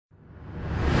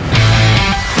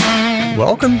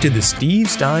Welcome to the Steve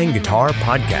Stein Guitar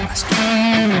Podcast,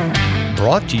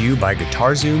 brought to you by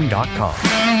GuitarZoom.com.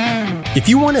 If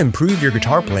you want to improve your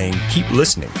guitar playing, keep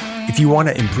listening. If you want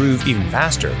to improve even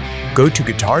faster, go to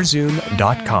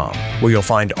GuitarZoom.com, where you'll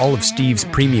find all of Steve's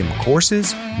premium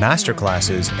courses,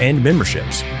 masterclasses, and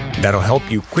memberships that'll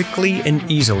help you quickly and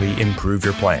easily improve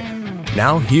your playing.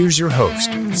 Now, here's your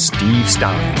host, Steve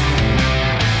Stein.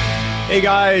 Hey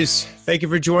guys, thank you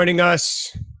for joining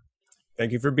us.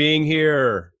 Thank you for being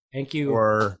here. Thank you.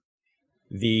 For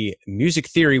the Music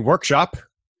Theory Workshop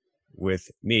with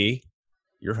me,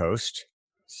 your host.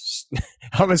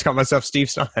 I almost call myself Steve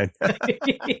Stein.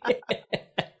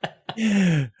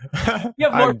 You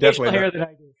have more facial hair than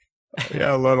I do.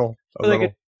 Yeah, a little. I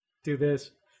could do this.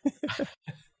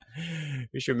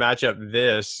 We should match up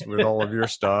this with all of your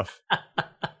stuff.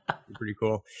 Pretty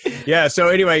cool. Yeah, so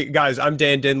anyway, guys, I'm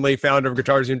Dan Denley, founder of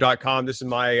GuitarZoom.com. This is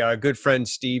my good friend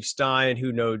Steve Stein,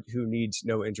 who needs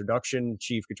no introduction,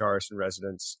 chief guitarist in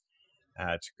residence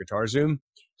at GuitarZoom.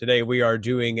 Today we are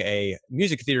doing a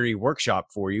music theory workshop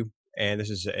for you, and this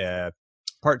is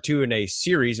part 2 in a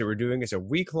series that we're doing. It's a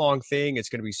week-long thing. It's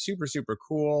going to be super, super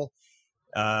cool.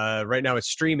 Right now it's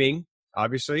streaming,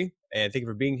 obviously, and thank you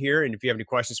for being here. And if you have any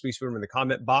questions, please put them in the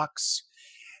comment box.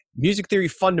 Music theory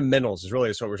fundamentals is really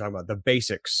what we're talking about, the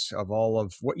basics of all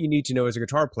of what you need to know as a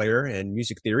guitar player and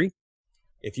music theory.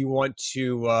 If you want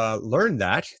to learn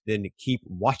that, then keep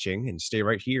watching and stay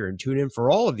right here and tune in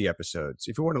for all of the episodes.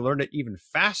 If you want to learn it even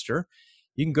faster,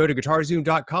 you can go to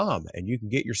GuitarZoom.com and you can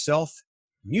get yourself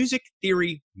Music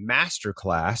Theory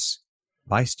Masterclass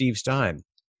by Steve Stein,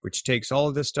 which takes all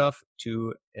of this stuff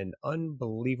to an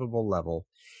unbelievable level,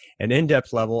 an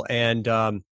in-depth level, and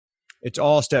it's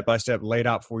all step-by-step laid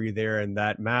out for you there in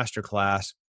that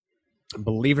masterclass.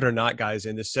 Believe it or not, guys,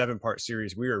 in this 7-part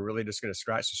series, we are really just going to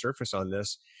scratch the surface on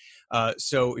this.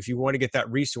 So if you want to get that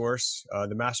resource,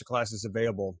 the masterclass is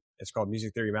available. It's called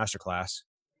Music Theory Masterclass.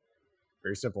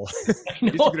 Very simple.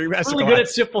 Music Theory Masterclass. Really good at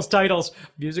simple titles.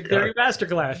 Music Theory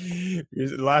Masterclass.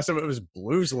 The last time it was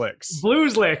Blues Licks.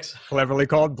 Blues Licks. Cleverly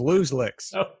called Blues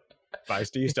Licks. Oh. By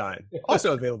Steve Stein.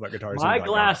 Also available at GuitarZoom.com. My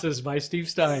Glasses by Steve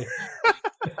Stein.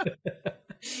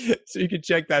 So you can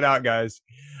check that out, guys.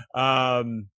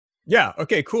 Yeah,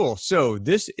 okay, cool. So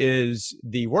this is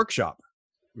the workshop,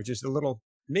 which is the little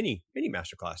mini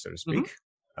masterclass, so to speak.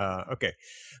 Mm-hmm. Okay,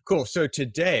 cool. So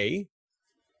today,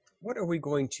 what are we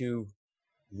going to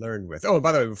learn with? Oh,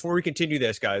 by the way, before we continue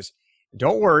this, guys,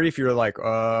 don't worry if you're like,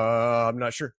 I'm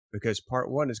not sure, because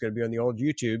part 1 is going to be on the old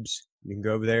YouTubes. You can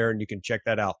go over there and you can check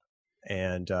that out.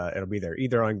 And it'll be there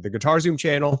either on the GuitarZoom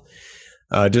channel.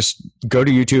 Just go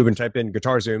to YouTube and type in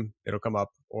GuitarZoom. It'll come up.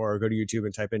 Or go to YouTube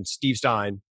and type in Steve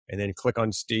Stein and then click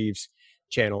on Steve's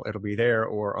channel. It'll be there,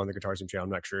 or on the GuitarZoom channel.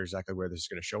 I'm not sure exactly where this is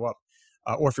going to show up.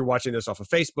 Or if you're watching this off of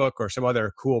Facebook or some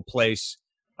other cool place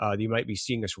that you might be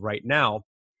seeing us right now,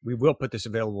 we will put this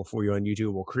available for you on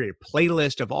YouTube. We'll create a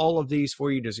playlist of all of these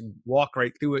for you. Just walk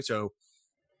right through it. So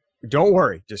don't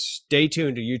worry. Just stay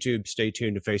tuned to YouTube. Stay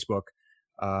tuned to Facebook.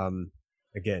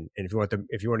 Again, and if you want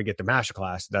to get the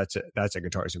masterclass, that's at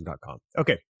GuitarZoom.com.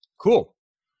 Okay, cool.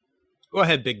 Go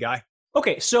ahead, big guy.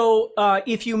 Okay, so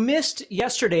if you missed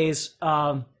yesterday's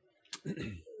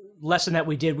lesson that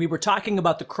we did, we were talking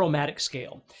about the chromatic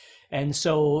scale. And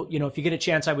so, if you get a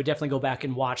chance, I would definitely go back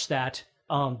and watch that.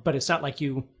 But it's not like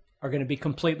you are going to be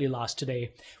completely lost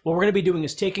today. What we're going to be doing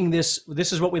is taking this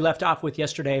is what we left off with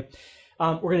yesterday.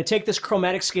 We're going to take this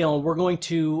chromatic scale and we're going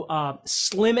to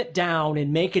slim it down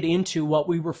and make it into what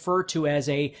we refer to as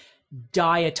a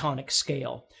diatonic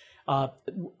scale.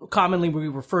 Commonly, we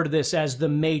refer to this as the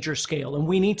major scale, and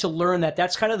we need to learn that.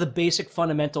 That's kind of the basic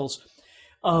fundamentals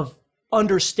of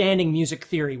understanding music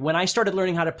theory. When I started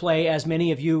learning how to play, as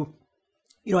many of you,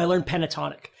 I learned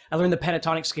pentatonic. I learned the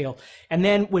pentatonic scale. And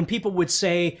then when people would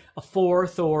say a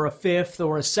 4th or a 5th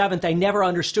or a 7th, I never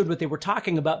understood what they were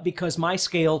talking about because my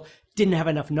scale didn't have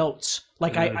enough notes.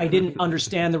 Like I didn't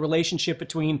understand the relationship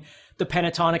between the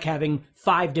pentatonic having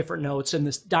 5 different notes and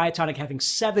this diatonic having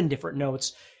 7 different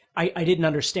notes. I didn't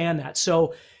understand that.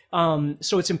 So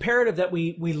it's imperative that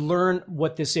we learn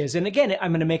what this is. And again,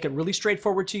 I'm going to make it really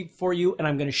straightforward for you, and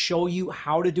I'm going to show you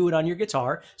how to do it on your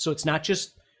guitar. So it's not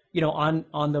just on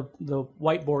the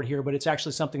whiteboard here, but it's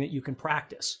actually something that you can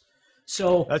practice.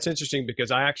 So that's interesting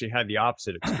because I actually had the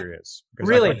opposite experience.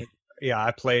 Really?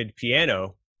 I played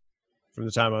piano from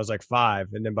the time I was like 5,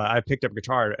 and then I picked up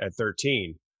guitar at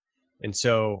 13. And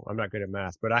so I'm not good at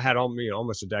math, but I had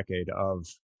almost a decade of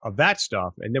that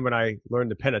stuff. And then when I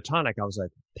learned the pentatonic, I was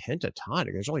like,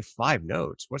 pentatonic? There's only 5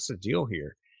 notes. What's the deal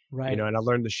here? Right. And I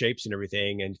learned the shapes and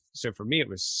everything. And so for me, it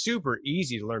was super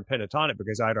easy to learn pentatonic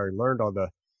because I'd already learned all the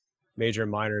major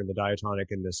and minor and the diatonic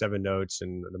and the seven notes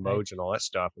and the modes and all that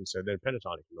stuff. And so then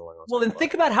pentatonic and all that. Well, then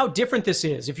think about how different this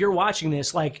is. If you're watching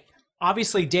this, like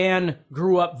obviously Dan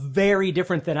grew up very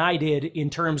different than I did in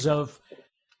terms of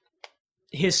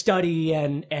his study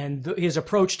and his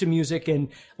approach to music. And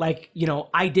like, you know,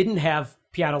 I didn't have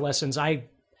piano lessons.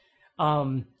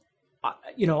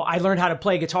 You know, I learned how to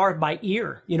play guitar by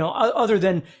ear, you know, other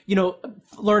than, you know,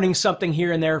 learning something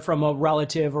here and there from a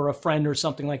relative or a friend or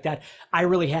something like that. I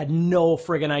really had no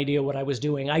friggin' idea what I was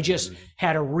doing. I just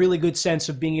had a really good sense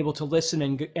of being able to listen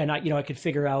and I, you know, I could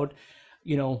figure out,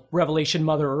 you know, Revelation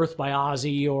Mother Earth by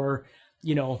Ozzy or,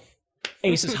 you know,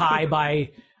 Aces High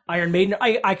by Iron Maiden.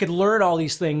 I could learn all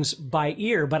these things by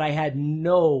ear, but I had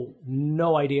no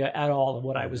idea at all of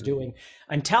what I was doing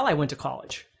until I went to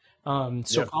college.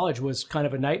 College was kind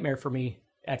of a nightmare for me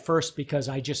at first because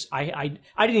I didn't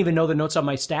even know the notes on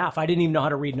my staff. I didn't even know how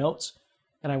to read notes,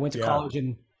 and I went to college,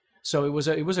 and so it was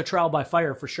a trial by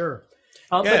fire for sure.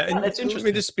 And that's interesting. Let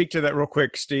me just speak to that real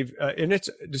quick, Steve. And it's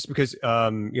just because you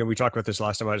know, we talked about this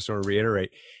last time. I just want to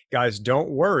reiterate, guys, don't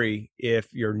worry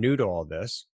if you're new to all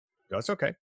this. That's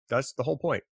okay. That's the whole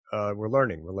point. We're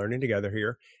learning together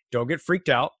here. Don't get freaked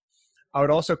out. I would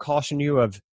also caution you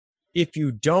of if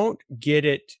you don't get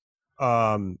it.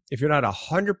 If you're not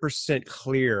 100%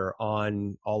 clear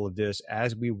on all of this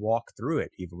as we walk through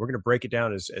it, even we're going to break it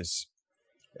down as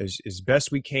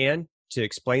best we can to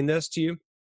explain this to you,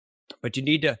 but you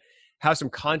need to have some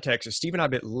context. Steve and I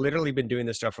have literally been doing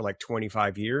this stuff for like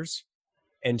 25 years.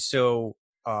 And so,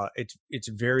 it's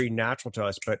very natural to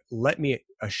us, but let me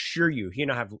assure you, he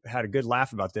and I have had a good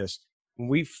laugh about this. When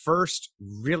we first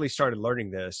really started learning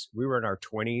this, we were in our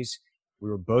 20s. We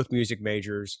were both music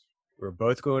majors. We were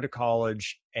both going to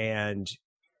college, and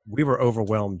we were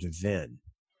overwhelmed then,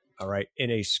 all right, in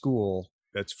a school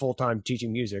that's full-time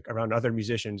teaching music around other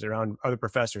musicians, around other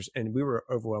professors, and we were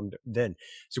overwhelmed then.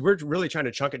 So we're really trying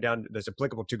to chunk it down that's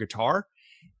applicable to guitar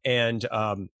and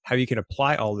how you can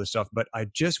apply all this stuff. But I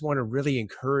just want to really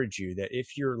encourage you that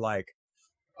if you're like,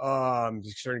 I'm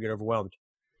starting to get overwhelmed,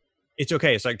 it's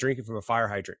okay. It's like drinking from a fire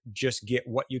hydrant. Just get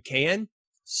what you can.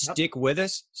 Stick with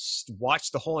us,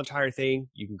 watch the whole entire thing.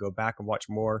 You can go back and watch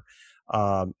more.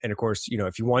 And of course, you know,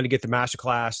 if you want to get the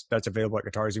masterclass, that's available at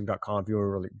guitarzoom.com if you want to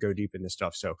really go deep in this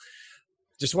stuff. So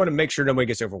just want to make sure nobody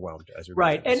gets overwhelmed as we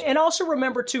right. And also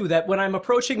remember too, that when I'm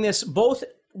approaching this, both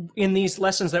in these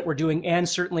lessons that we're doing and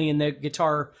certainly in the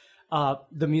guitar,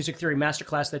 the music theory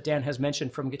masterclass that Dan has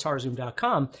mentioned from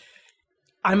guitarzoom.com,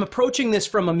 I'm approaching this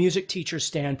from a music teacher's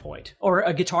standpoint or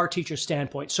a guitar teacher's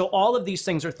standpoint. So all of these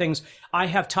things are things I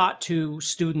have taught to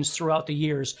students throughout the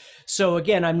years. So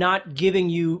again, I'm not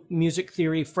giving you music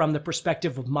theory from the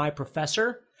perspective of my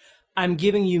professor. I'm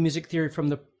giving you music theory from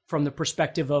the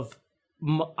perspective of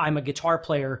I'm a guitar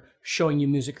player showing you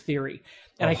music theory.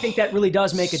 And I think that really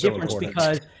does make a difference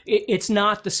because it's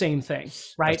not the same thing,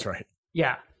 right? That's right.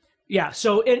 Yeah. Yeah.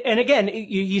 So, and again,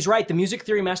 he's right. The music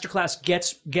theory masterclass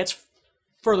gets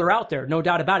further out there, no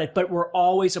doubt about it, but we're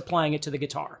always applying it to the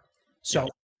guitar. So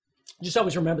just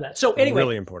always remember that. So anyway,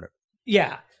 really important.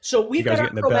 Yeah. So we've got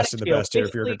getting the best of the best here.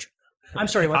 If you're I'm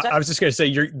sorry, what's that? I was just going to say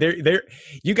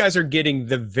you guys are getting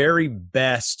the very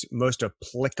best, most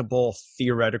applicable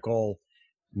theoretical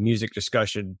music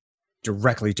discussion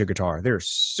directly to guitar. There's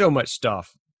so much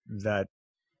stuff that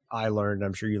I learned.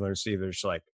 I'm sure you learned, Steve. There's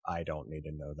like, I don't need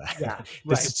to know that. Yeah,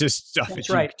 this is just stuff That's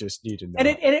that you just need to know. And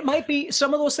it might be,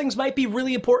 some of those things might be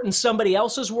really important in somebody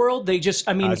else's world. They just,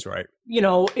 I mean, that's right. You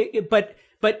know, but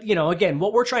you know, again,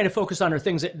 what we're trying to focus on are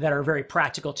things that are very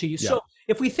practical to you. Yeah. So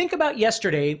if we think about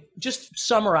yesterday, just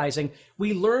summarizing,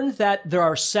 we learned that there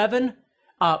are 7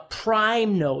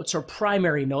 prime notes or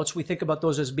primary notes. We think about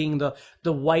those as being the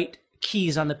white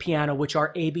keys on the piano, which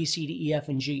are A, B, C, D, E, F,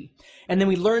 and G. And then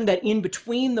we learned that in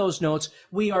between those notes,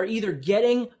 we are either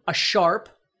getting a sharp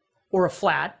or a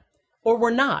flat, or we're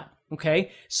not.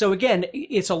 Okay. So again,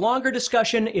 it's a longer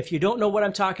discussion. If you don't know what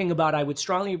I'm talking about, I would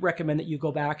strongly recommend that you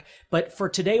go back. But for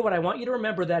today, what I want you to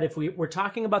remember that if we're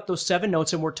talking about those 7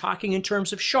 notes and we're talking in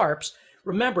terms of sharps,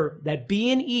 remember that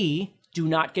B and E do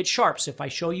not get sharps. If I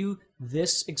show you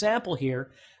this example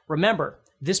here, remember,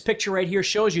 this picture right here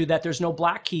shows you that there's no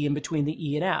black key in between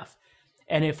the E and F.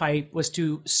 And if I was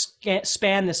to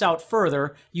span this out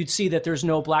further, you'd see that there's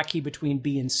no black key between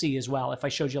B and C as well, if I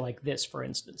showed you like this, for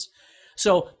instance.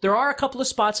 So there are a couple of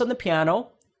spots on the piano.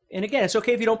 And again, it's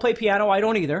okay if you don't play piano. I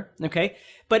don't either, okay?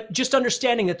 But just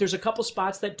understanding that there's a couple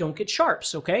spots that don't get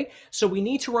sharps, okay? So we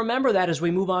need to remember that as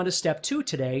we move on to step 2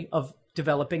 today of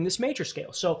developing this major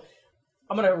scale. So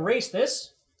I'm going to erase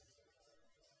this.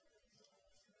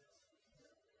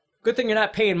 Good thing you're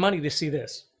not paying money to see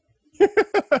this.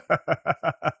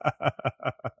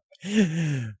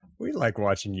 We like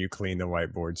watching you clean the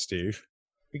whiteboard, Steve.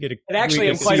 And actually,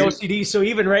 I'm quite OCD, so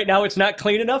even right now it's not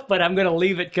clean enough, but I'm going to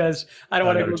leave it because I don't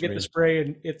want to go get the spray,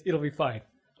 and it'll be fine.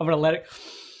 I'm going to let it.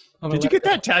 Did you get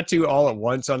that tattoo all at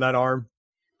once on that arm?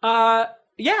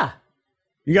 Yeah.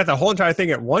 You got the whole entire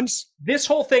thing at once? This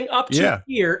whole thing up to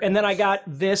here, and then I got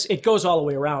this. It goes all the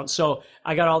way around, so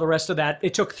I got all the rest of that.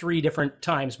 It took 3 different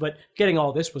times, but getting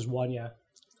all this was one, yeah.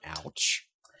 Ouch.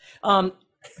 And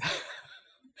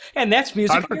that's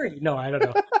music theory. No, I don't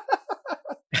know.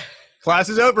 Class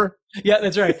is over. Yeah,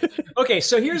 that's right. Okay,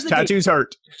 so here's the tattoos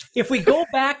hurt. If we go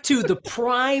back to the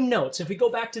prime notes, if we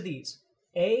go back to these,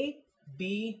 A,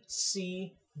 B,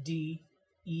 C, D,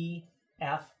 E,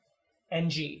 F,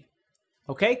 and G.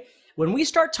 Okay? When we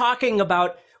start talking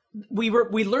about, we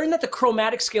learned that the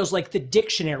chromatic scale is like the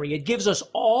dictionary. It gives us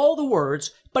all the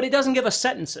words, but it doesn't give us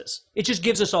sentences. It just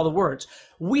gives us all the words.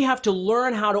 We have to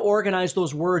learn how to organize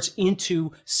those words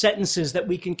into sentences that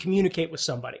we can communicate with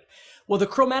somebody. Well, the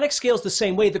chromatic scale is the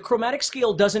same way. The chromatic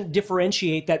scale doesn't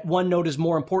differentiate that one note is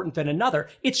more important than another.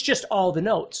 It's just all the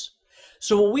notes.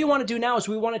 So what we want to do now is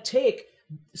we want to take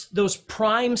those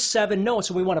prime 7 notes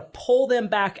and we want to pull them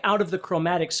back out of the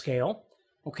chromatic scale.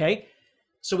 Okay?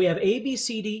 So we have A, B,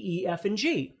 C, D, E, F, and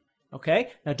G.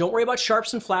 Okay? Now don't worry about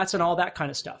sharps and flats and all that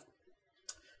kind of stuff.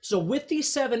 So with these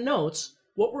 7 notes,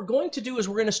 what we're going to do is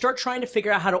we're going to start trying to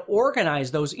figure out how to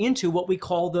organize those into what we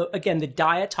call the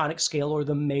diatonic scale or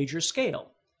the major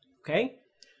scale. Okay?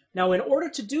 Now, in order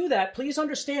to do that, please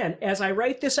understand, as I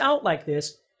write this out like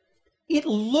this, it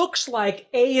looks like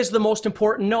A is the most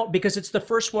important note because it's the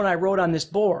first one I wrote on this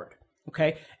board.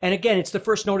 Okay? And again, it's the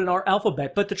first note in our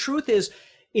alphabet. But the truth is,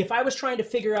 if I was trying to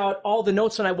figure out all the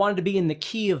notes and I wanted to be in the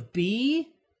key of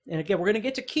B, and again, we're going to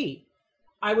get to key,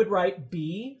 I would write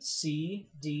B, C,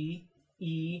 D,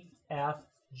 E, F,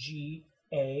 G,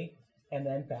 A, and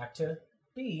then back to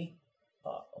B.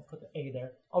 I'll put the A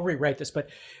there. I'll rewrite this,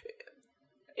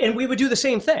 and we would do the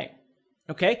same thing,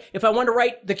 okay? If I wanted to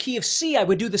write the key of C, I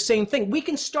would do the same thing. We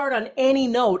can start on any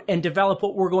note and develop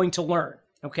what we're going to learn,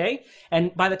 okay?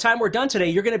 And by the time we're done today,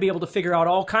 you're going to be able to figure out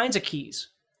all kinds of keys,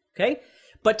 okay?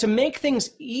 But to make things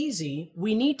easy,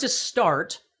 we need to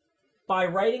start by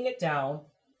writing it down,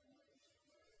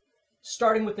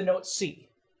 starting with the note C.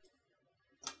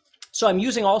 So I'm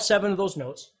using all 7 of those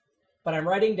notes, but I'm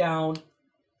writing down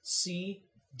C,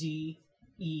 D,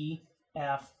 E,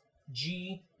 F,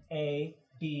 G, A,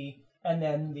 B, and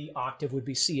then the octave would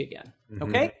be C again,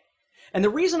 okay? And the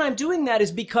reason I'm doing that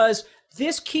is because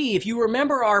this key, if you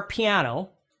remember our piano,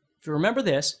 if you remember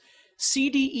this, C,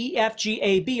 D, E, F, G,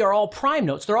 A, B are all prime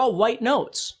notes. They're all white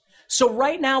notes. So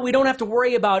right now we don't have to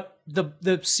worry about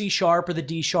the C sharp or the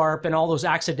D sharp and all those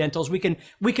accidentals. We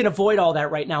can avoid all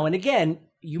that right now. And again,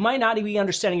 you might not be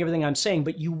understanding everything I'm saying,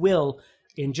 but you will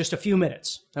in just a few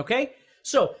minutes, okay?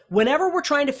 So whenever we're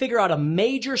trying to figure out a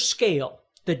major scale,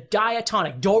 the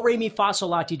diatonic, do, re, mi, fa, sol,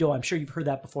 la, ti, do, I'm sure you've heard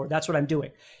that before. That's what I'm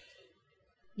doing.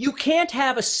 You can't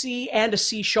have a C and a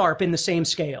C sharp in the same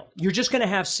scale. You're just going to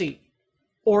have C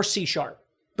or C sharp,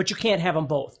 but you can't have them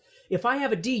both. If I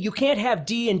have a D, you can't have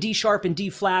D and D sharp and D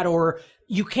flat, or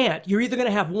you can't. You're either going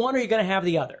to have one or you're going to have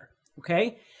the other,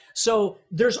 okay? So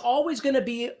there's always going to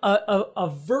be a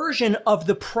version of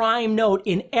the prime note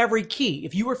in every key.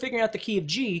 If you were figuring out the key of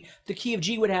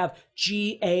G would have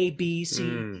G, A, B, C,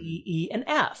 D, E, and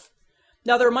F.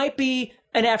 Now there might be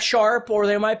an F sharp, or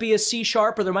there might be a C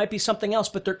sharp, or there might be something else,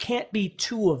 but there can't be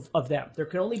 2 of them. There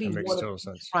can only be one of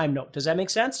prime note. Does that make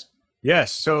sense?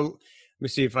 Yes. So let me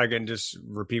see if I can just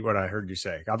repeat what I heard you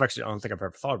say. I don't think I've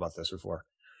ever thought about this before.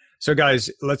 So guys,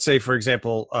 let's say, for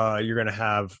example, you're going to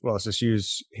have, let's just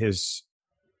use his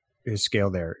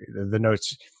scale there. The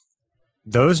notes,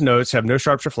 those notes have no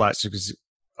sharps or flats. Because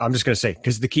I'm just going to say,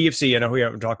 because the key of C, I know we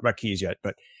haven't talked about keys yet,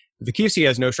 but the key of C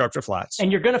has no sharps or flats.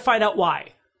 And you're going to find out why.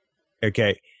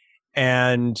 Okay.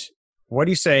 And what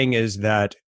he's saying is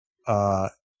that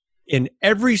in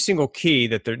every single key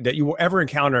that you will ever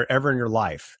encounter ever in your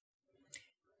life,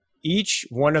 each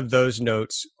one of those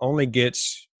notes only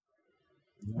gets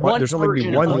there's only be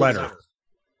one letter.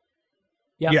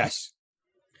 Yep. Yes.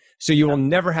 So you will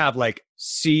never have like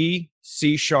C,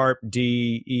 C sharp,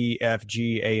 D, E, F,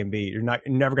 G, A, and B. You're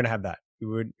never going to have that. You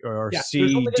would, or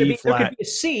C, D flat. There could be a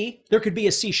C, there could be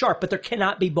a C sharp, but there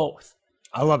cannot be both.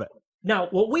 I love it. Now,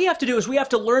 what we have to do is we have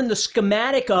to learn the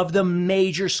schematic of the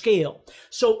major scale.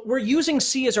 So we're using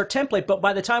C as our template, but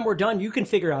by the time we're done, you can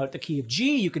figure out the key of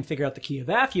G, you can figure out the key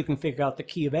of F, you can figure out the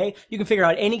key of A, you can figure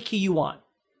out any key you want,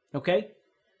 okay?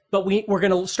 But we're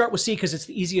going to start with C because it's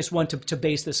the easiest one to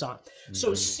base this on.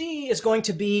 So C is going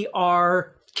to be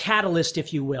our catalyst,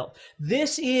 if you will.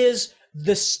 This is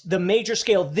the major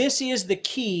scale. This is the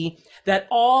key that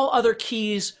all other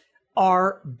keys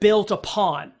are built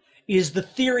upon, is the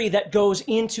theory that goes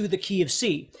into the key of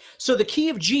C. So the key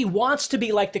of G wants to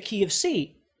be like the key of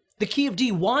C. The key of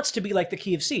D wants to be like the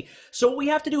key of C. So what we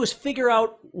have to do is figure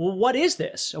out, well, what is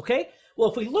this, okay? Well,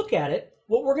 if we look at it,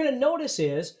 what we're going to notice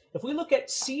is, if we look at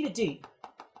C to D,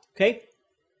 okay,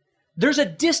 there's a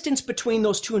distance between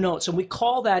those two notes, and we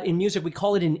call that, in music, we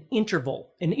call it an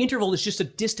interval. An interval is just a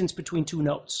distance between two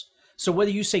notes. So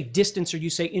whether you say distance or you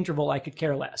say interval, I could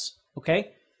care less,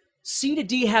 okay? C to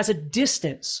D has a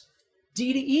distance.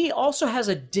 D to E also has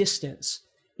a distance.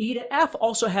 E to F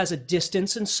also has a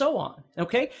distance, and so on,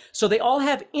 okay? So they all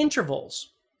have intervals.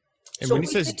 And So when he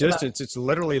says distance, it's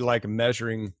literally like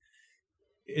measuring,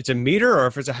 it's a meter, or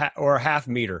if it's a half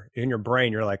meter in your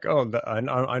brain, you're like, oh,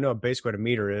 I know basically what a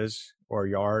meter is, or a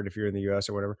yard if you're in the US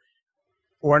or whatever.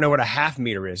 Or I know what a half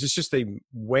meter is. It's just a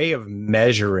way of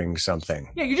measuring something.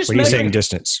 Yeah, you're just when you're measuring saying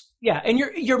distance. Yeah, and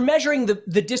you're measuring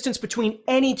the distance between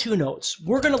any two notes.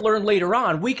 We're going to learn later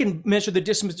on, we can measure the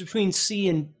distance between C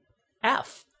and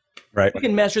F. Right. We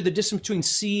can measure the distance between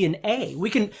C and A. We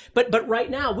can, but right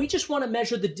now we just want to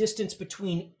measure the distance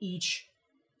between each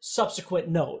subsequent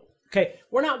note. Okay,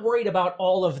 we're not worried about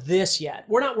all of this yet.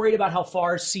 We're not worried about how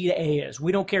far C to A is.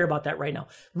 We don't care about that right now.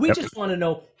 We just want to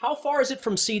know, how far is it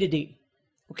from C to D?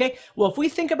 Okay, well, if we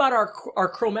think about our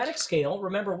chromatic scale,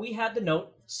 remember we had the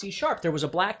note C sharp. There was a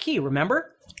black key,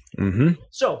 remember? Mm-hmm.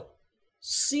 So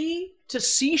C to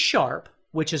C sharp,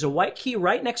 which is a white key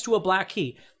right next to a black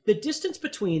key, the distance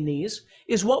between these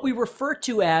is what we refer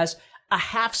to as a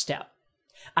half step.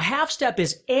 A half step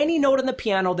is any note on the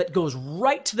piano that goes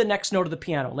right to the next note of the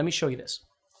piano. Let me show you this.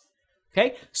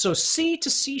 Okay, so C to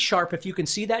C sharp, if you can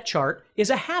see that chart, is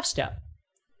a half step.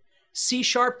 C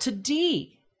sharp to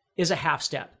D is a half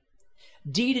step.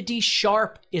 D to D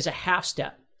sharp is a half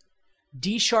step.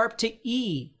 D sharp to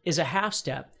E is a half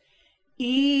step.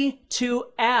 E to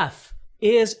F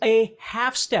is a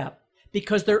half step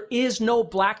because there is no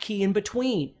black key in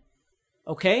between.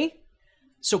 Okay?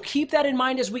 So keep that in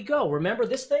mind as we go. Remember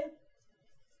this thing?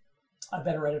 I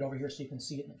better write it over here so you can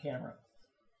see it in the camera.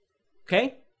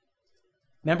 Okay?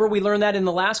 Remember we learned that in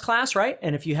the last class, right?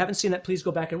 And if you haven't seen that, please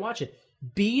go back and watch it.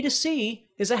 B to C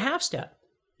is a half step.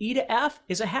 E to F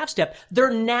is a half step.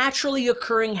 They're naturally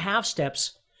occurring half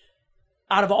steps.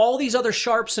 Out of all these other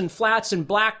sharps and flats and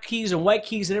black keys and white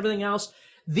keys and everything else,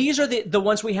 these are the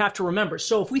ones we have to remember.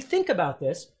 So if we think about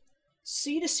this,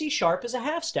 C to C sharp is a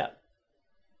half step.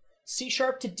 C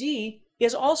sharp to D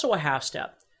is also a half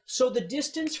step. So the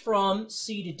distance from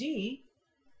C to D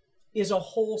is a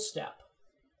whole step.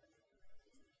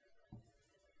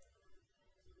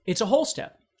 It's a whole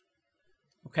step.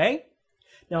 Okay?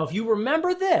 Now, if you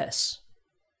remember this,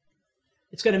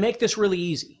 it's going to make this really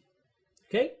easy.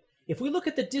 Okay? If we look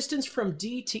at the distance from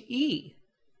D to E,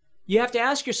 you have to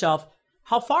ask yourself,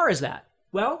 how far is that?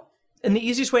 Well, and the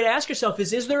easiest way to ask yourself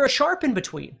is there a sharp in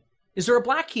between? Is there a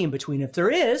black key in between? If there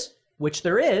is, which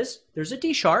there is, there's a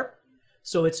D sharp.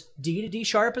 So it's D to D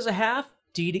sharp is a half,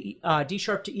 D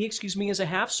sharp to E, is a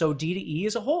half, so D to E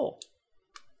is a whole.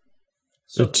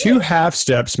 So two half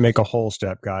steps make a whole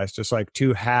step, guys. Just like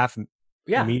two half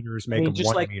meters make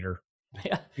one meter.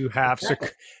 Yeah, two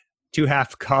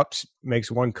half cups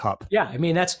makes one cup. Yeah, I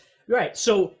mean, that's right.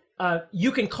 So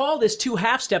you can call this two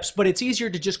half steps, but it's easier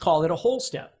to just call it a whole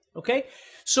step, okay?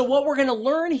 So what we're going to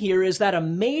learn here is that a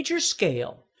major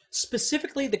scale,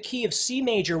 specifically the key of C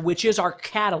major, which is our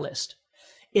catalyst,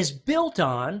 is built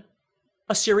on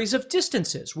a series of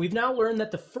distances. We've now learned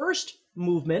that the first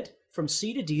movement from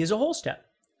C to D is a whole step.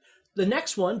 The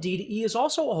next one, D to E, is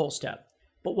also a whole step.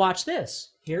 But watch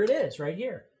this. Here it is, right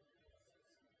here.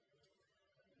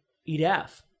 E to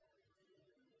F.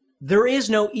 There is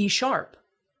no E sharp.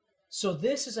 So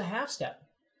this is a half step.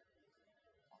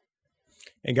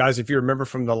 And guys, if you remember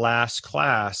from the last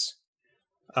class,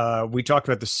 we talked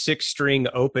about the sixth string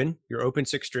open. Your open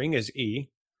sixth string is E.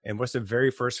 And what's the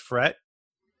very first fret?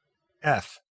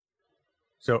 F.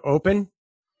 So open,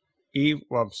 E.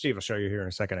 Well, Steve will show you here in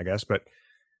a second, I guess. But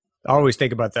I always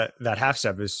think about that half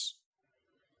step is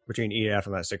between E to F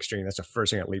and that sixth string. That's the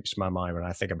first thing that leaps to my mind when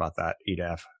I think about that E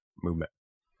to F movement.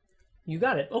 You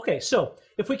got it. Okay, so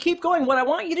if we keep going, what I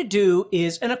want you to do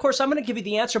is, and of course I'm going to give you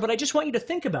the answer, but I just want you to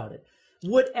think about it.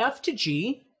 Would F to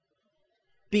G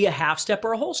be a half step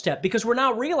or a whole step? Because we're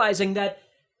now realizing that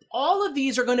all of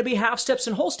these are going to be half steps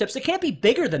and whole steps. They can't be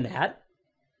bigger than that.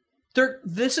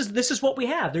 This is what we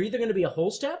have. They're either going to be a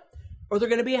whole step or they're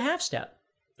going to be a half step.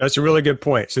 That's a really good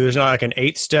point. So there's not like an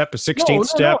 8th step, a 16th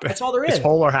step. That's all there is. It's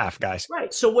whole or half, guys.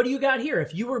 Right. So what do you got here?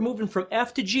 If you were moving from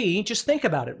F to G, just think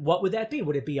about it. What would that be?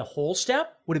 Would it be a whole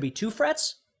step? Would it be 2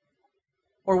 frets?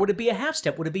 Or would it be a half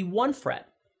step? Would it be 1 fret?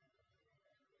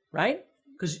 Right?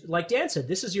 Because like Dan said,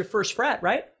 this is your 1st fret,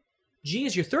 right? G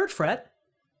is your 3rd fret.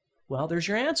 Well, there's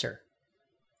your answer.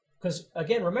 Because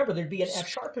again, remember, there'd be an F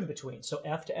sharp in between. So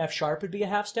F to F sharp would be a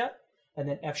half step, and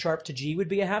then F sharp to G would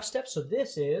be a half step. So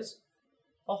this is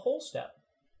a whole step.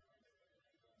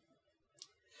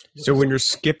 So when you're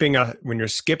skipping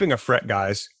a fret,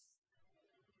 guys,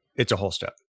 it's a whole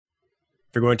step.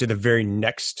 If you're going to the very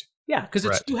next, because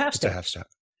it's 2 half steps. It's a half step.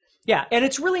 Yeah, and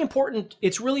it's really important.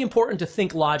 It's really important to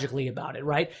think logically about it,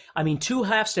 right? I mean, 2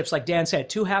 half steps, like Dan said,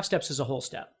 2 half steps is a whole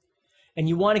step. And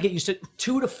you want to get used to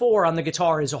 2 to 4 on the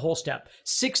guitar is a whole step.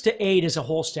 6 to 8 is a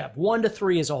whole step. 1 to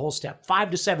 3 is a whole step.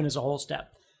 5 to 7 is a whole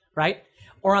step, right?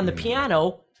 Or on the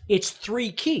piano, it's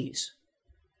 3 keys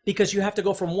because you have to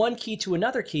go from one key to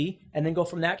another key and then go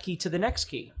from that key to the next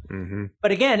key. Mm-hmm.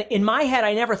 But again, in my head,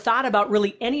 I never thought about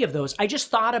really any of those. I just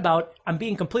thought about, I'm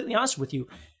being completely honest with you,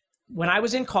 when I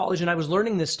was in college and I was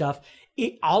learning this stuff,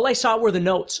 all I saw were the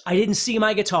notes. I didn't see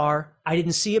my guitar. I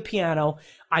didn't see a piano.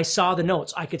 I saw the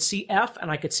notes. I could see F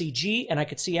and I could see G and I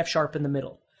could see F sharp in the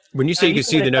middle. When you say you could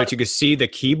see the notes, you could see the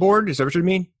keyboard? Is that what you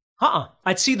mean?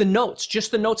 I'd see the notes,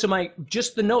 just the notes in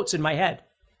my head.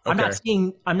 Okay.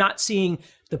 I'm not seeing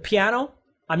the piano.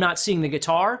 I'm not seeing the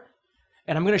guitar.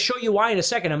 And I'm going to show you why in a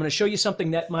second. I'm going to show you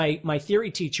something that my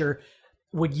theory teacher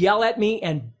would yell at me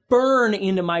and burn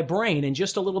into my brain. In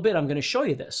just a little bit, I'm going to show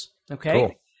you this. Okay.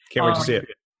 Cool. Can't wait to see it.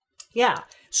 Yeah.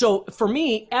 So for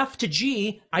me, F to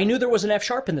G, I knew there was an F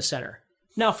sharp in the center.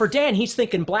 Now for Dan, he's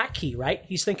thinking black key, right?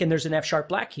 He's thinking there's an F sharp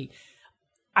black key.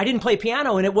 I didn't play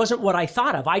piano and it wasn't what I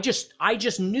thought of. I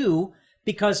just knew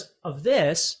because of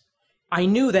this, I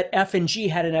knew that F and G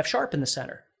had an F sharp in the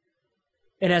center.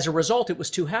 And as a result, it was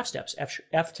 2 half steps,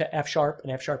 F to F sharp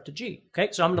and F sharp to G.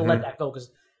 Okay. So I'm going to let that go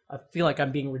because I feel like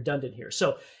I'm being redundant here.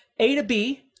 So A to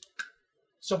B.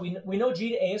 So we know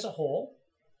G to A as a whole.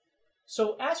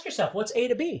 So ask yourself, what's A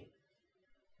to B?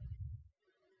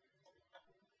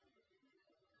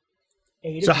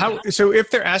 So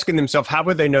if they're asking themselves, how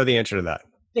would they know the answer to that?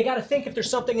 They got to think if there's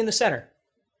something in the center.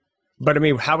 But I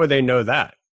mean, how would they know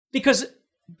that? Because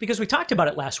we talked about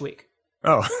it last week.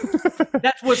 Oh.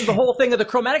 That was the whole thing of the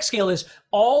chromatic scale is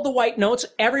all the white notes,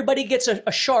 everybody gets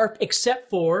a sharp except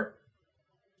for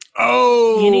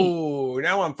E and E.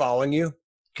 Now I'm following you.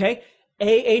 Okay.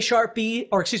 A sharp, B,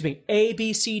 or excuse me, A,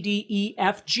 B, C, D, E,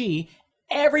 F, G.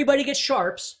 Everybody gets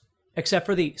sharps except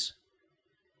for these.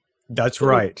 That's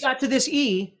right. When we got to this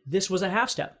E, this was a half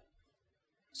step.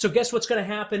 So guess what's going to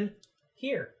happen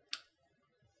here?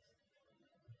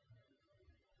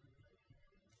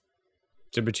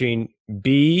 So between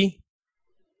B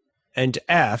and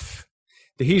F,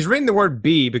 he's written the word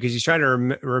B because he's trying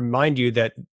to remind you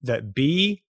that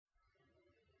B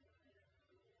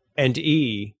and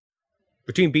E,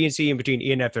 between B and C and between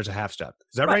E and F, there's a half step.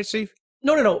 Is that right, Steve?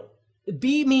 No.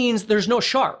 B means there's no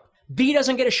sharp. B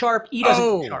doesn't get a sharp. E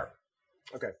doesn't get a sharp.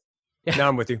 Okay. Yeah. Now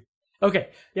I'm with you. Okay.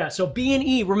 Yeah. So B and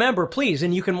E, remember, please,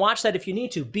 and you can watch that if you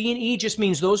need to. B and E just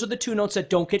means those are the 2 notes that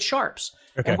don't get sharps.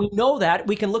 Okay. And we know that.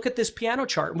 We can look at this piano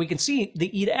chart and we can see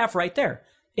the E to F right there.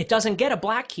 It doesn't get a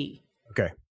black key. Okay.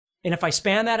 And if I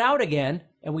span that out again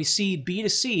and we see B to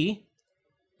C,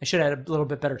 I should have had a little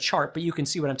bit better chart, but you can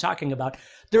see what I'm talking about.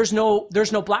 There's no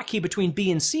black key between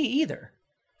B and C either.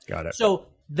 Got it. So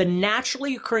the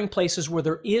naturally occurring places where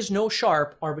there is no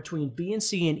sharp are between B and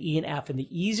C and E and F. And the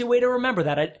easy way to remember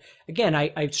that,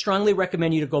 I strongly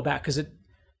recommend you to go back because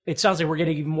it sounds like we're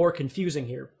getting even more confusing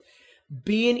here.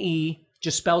 B and E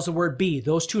just spells the word B.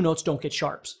 Those 2 notes don't get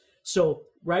sharps. So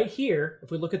right here, if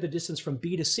we look at the distance from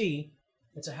B to C,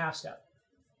 it's a half step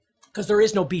because there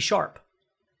is no B sharp.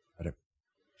 Got it.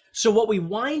 So what we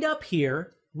wind up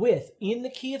here with in the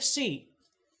key of C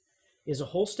is a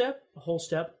whole step, a whole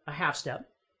step, a half step.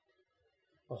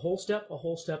 A whole step, a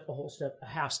whole step, a whole step, a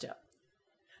half step.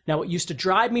 Now, what used to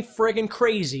drive me friggin'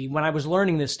 crazy when I was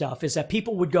learning this stuff is that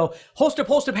people would go, whole step,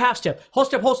 half step, whole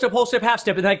step, whole step, whole step, half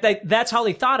step. And that's how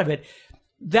they thought of it.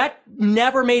 That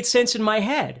never made sense in my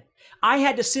head. I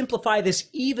had to simplify this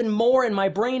even more in my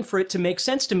brain for it to make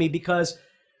sense to me because,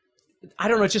 I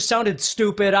don't know, it just sounded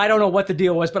stupid. I don't know what the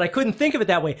deal was, but I couldn't think of it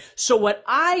that way. So what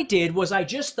I did was I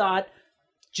just thought,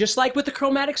 just like with the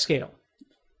chromatic scale,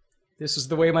 this is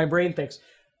the way my brain thinks.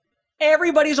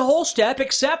 Everybody's a whole step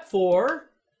except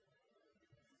for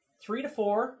 3 to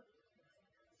 4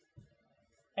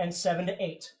 and 7 to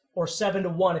 8, or 7 to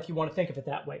 1 if you want to think of it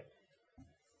that way.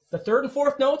 the third and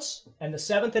fourth notes, and the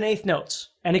seventh and eighth notes.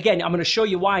 And again, I'm going to show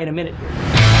you why in a minute here.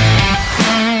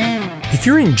 If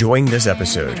you're enjoying this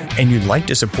episode and you'd like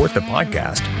to support the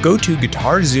podcast, go to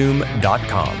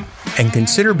guitarzoom.com and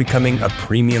consider becoming a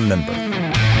premium member.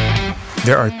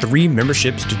 There are 3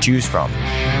 memberships to choose from.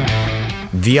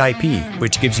 VIP,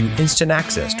 which gives you instant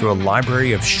access to a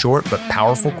library of short but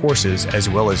powerful courses as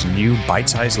well as new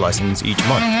bite-sized lessons each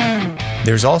month.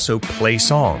 There's also Play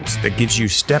Songs that gives you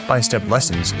step-by-step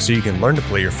lessons so you can learn to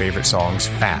play your favorite songs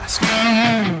fast.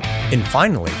 And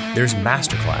finally, there's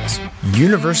Masterclass,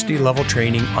 university-level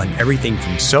training on everything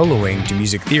from soloing to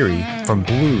music theory, from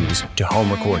blues to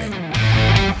home recording.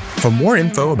 For more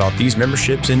info about these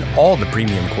memberships and all the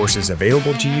premium courses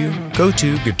available to you, go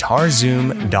to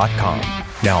guitarzoom.com.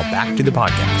 Now back to the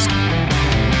podcast.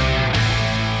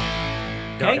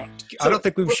 Okay. I don't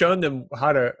think we've shown them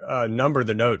how to number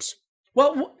the notes.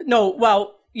 Well, no,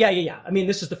 well, yeah. I mean,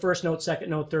 this is the first note, second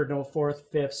note, third note, fourth,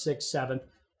 fifth, sixth, seventh.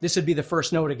 This would be the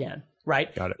first note again,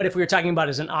 right? Got it. But if we were talking about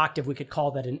as an octave, we could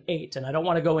call that an 8. And I don't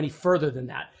want to go any further than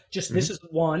that. Just this is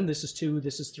 1, this is 2,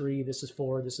 this is 3, this is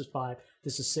 4, this is 5,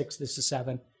 this is 6, this is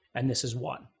 7, and this is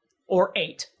 1. Or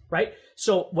 8, right?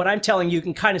 So what I'm telling you, you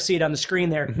can kind of see it on the screen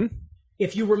there. Mm-hmm.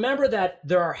 If you remember that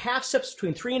there are half steps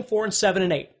between 3 and 4 and 7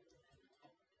 and 8.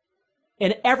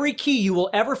 In every key you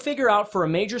will ever figure out for a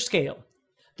major scale,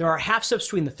 there are half steps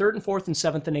between the third and fourth and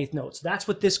seventh and eighth notes. That's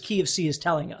what this key of C is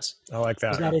telling us. I like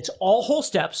that. Is that it's all whole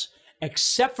steps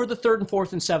except for the third and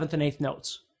fourth and seventh and eighth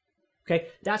notes. Okay,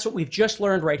 that's what we've just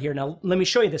learned right here. Now, let me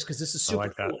show you this because this is super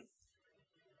cool.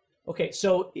 Okay,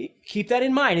 so keep that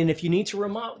in mind. And if you need to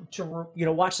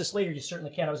watch this later, you certainly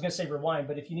can. I was going to say rewind,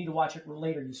 but if you need to watch it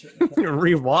later, you certainly can.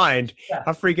 Rewind? Yeah.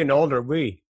 How freaking old are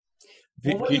we?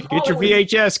 Well, get your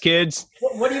VHS, kids.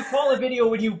 What do you call a video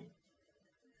when you...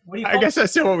 I guess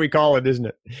that's still what we call it, isn't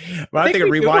it? When I think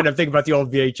of rewind, I'm thinking about the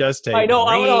old VHS tape. I know.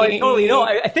 I totally know.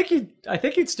 I think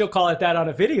you'd still call it that on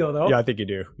a video, though. Yeah, I think you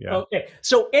do. Yeah. Okay.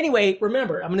 So anyway,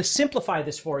 remember, I'm going to simplify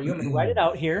this for you. I'm going to write it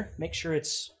out here. Make sure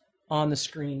it's on the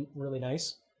screen really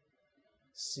nice.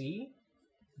 C,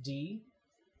 D,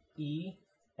 E,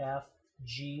 F,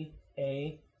 G,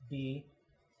 A, B,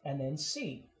 and then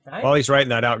C. Right? While he's writing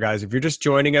that out, guys, if you're just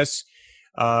joining us,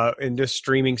 in this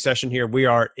streaming session here, we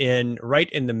are right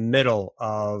in the middle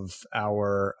of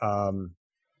our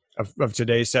of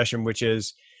today's session, which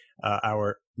is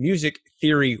our music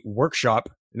theory workshop.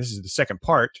 And this is the second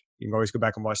part. You can always go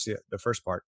back and watch the first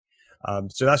part.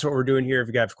 So that's what we're doing here. If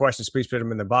you have questions, please put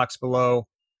them in the box below.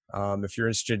 If you're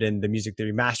interested in the music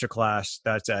theory masterclass,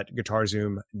 that's at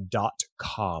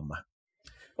guitarzoom.com.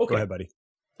 Okay. Go ahead, buddy.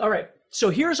 All right.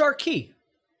 So here's our key.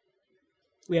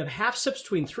 We have half steps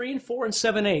between 3 and 4 and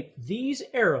 7, 8. These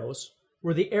arrows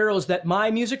were the arrows that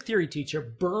my music theory teacher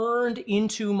burned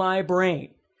into my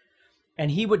brain.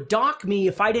 And he would dock me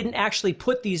if I didn't actually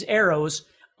put these arrows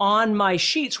on my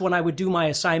sheets when I would do my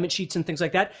assignment sheets and things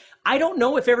like that. I don't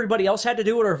know if everybody else had to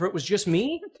do it or if it was just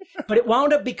me, but it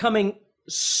wound up becoming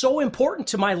so important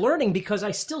to my learning because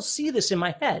I still see this in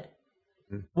my head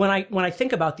when I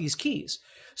think about these keys.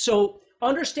 So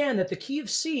understand that the key of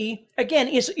C, again,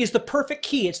 is the perfect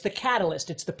key. It's the catalyst.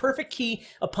 It's the perfect key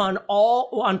upon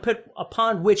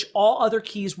which all other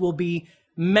keys will be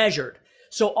measured.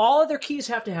 So all other keys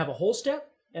have to have a whole step,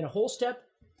 and a whole step,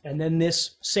 and then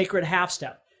this sacred half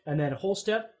step, and then a whole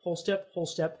step, whole step, whole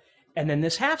step, and then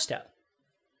this half step.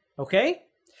 Okay?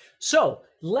 So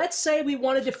let's say we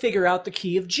wanted to figure out the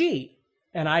key of G.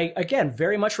 And I, again,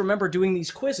 very much remember doing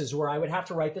these quizzes where I would have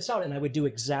to write this out, and I would do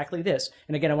exactly this.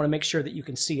 And again, I want to make sure that you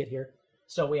can see it here.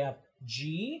 So we have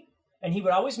G, and he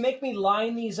would always make me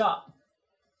line these up.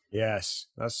 Yes,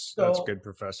 that's good,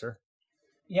 Professor.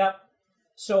 Yep.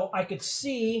 So I could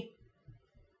see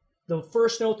the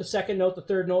first note, the second note, the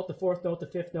third note, the fourth note, the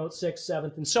fifth note, sixth,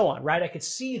 seventh, and so on, right? I could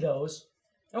see those.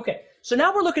 Okay, so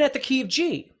now we're looking at the key of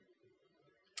G.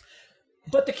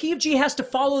 But the key of G has to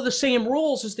follow the same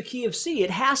rules as the key of C.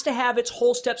 It has to have its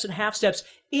whole steps and half steps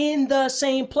in the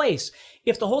same place.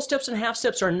 If the whole steps and half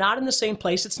steps are not in the same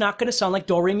place, it's not going to sound like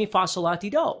do, re, mi, fa, sol, la,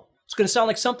 ti, do. It's going to sound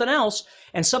like something else,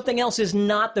 and something else is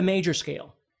not the major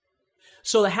scale.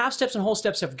 So the half steps and whole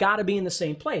steps have got to be in the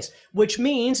same place, which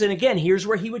means, and again, here's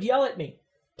where he would yell at me,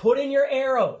 put in your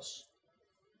arrows.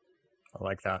 I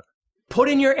like that. Put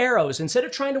in your arrows. Instead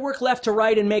of trying to work left to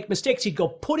right and make mistakes, he'd go,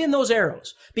 put in those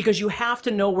arrows, because you have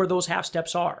to know where those half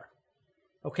steps are.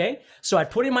 Okay? So I'd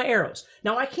put in my arrows.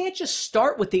 Now, I can't just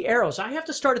start with the arrows. I have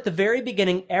to start at the very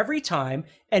beginning every time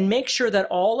and make sure that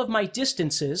all of my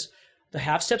distances, the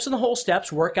half steps and the whole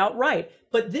steps, work out right.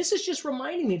 But this is just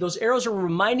reminding me, those arrows are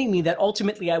reminding me that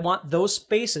ultimately I want those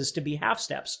spaces to be half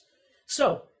steps.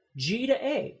 So, G to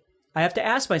A. I have to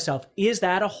ask myself, is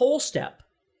that a whole step?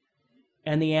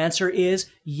 And the answer is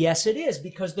yes, it is,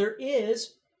 because there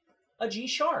is a G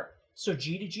sharp. So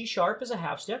G to G sharp is a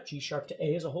half step, G sharp to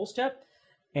A is a whole step,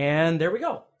 and there we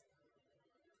go.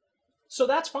 So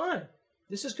that's fine.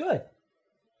 This is good.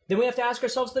 Then we have to ask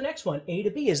ourselves the next one, A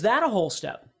to B, is that a whole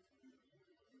step?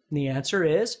 And the answer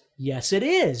is yes, it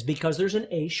is, because there's an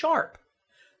A sharp.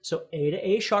 So A to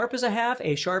A sharp is a half,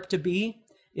 A sharp to B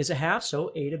is a half,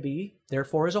 so A to B,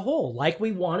 therefore, is a whole, like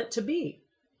we want it to be.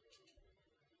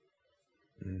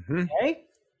 Okay?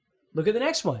 Look at the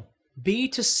next one. B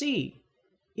to C.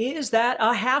 Is that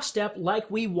a half step like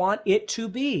we want it to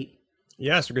be?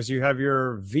 Yes, because you have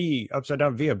your V, upside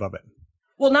down V above it.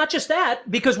 Well, not just that,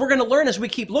 because we're going to learn as we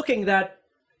keep looking that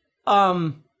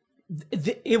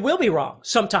it will be wrong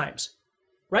sometimes.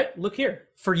 Right? Look here.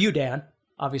 For you, Dan,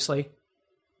 obviously.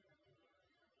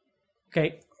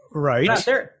 Okay. Right. Not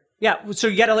there. Yeah, so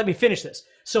you got to let me finish this.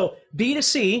 So B to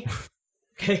C,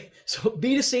 okay, so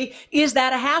B to C, is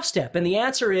that a half step? And the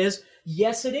answer is,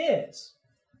 yes, it is.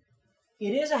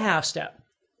 It is a half step.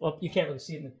 Well, you can't really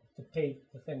see it in the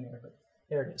thing there, but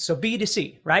there it is. So B to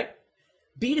C, right?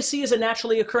 B to C is a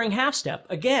naturally occurring half step.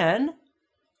 Again,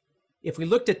 if we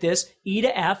looked at this, E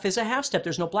to F is a half step.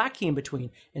 There's no black key in between.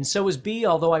 And so is B,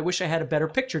 although I wish I had a better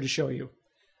picture to show you.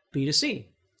 B to C,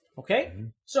 okay?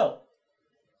 So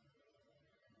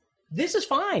this is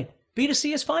fine. B to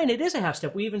C is fine. It is a half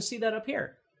step. We even see that up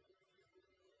here.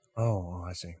 Oh,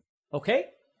 I see. Okay?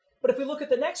 But if we look at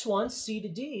the next one, C to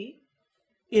D,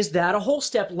 is that a whole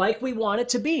step like we want it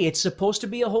to be? It's supposed to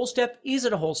be a whole step. Is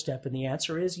it a whole step? And the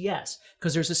answer is yes,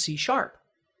 because there's a C sharp.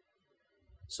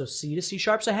 So C to C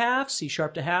sharp's a half, C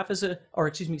sharp to half is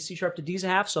C sharp to D is a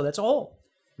half, so that's a whole.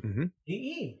 D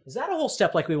E, is that a whole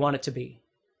step like we want it to be?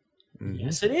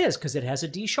 Yes, it is, because it has a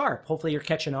D sharp. Hopefully you're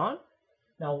catching on.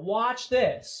 Now watch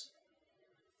this.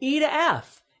 E to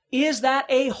F, is that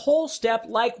a whole step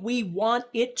like we want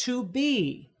it to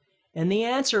be? And the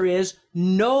answer is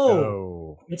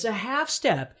no. It's a half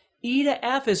step. E to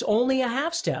F is only a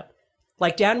half step.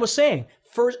 Like Dan was saying,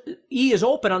 first E is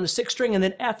open on the sixth string and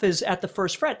then F is at the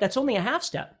first fret. That's only a half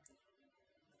step.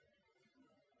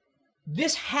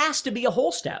 This has to be a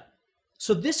whole step.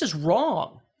 So this is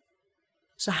wrong.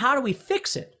 So how do we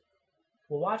fix it?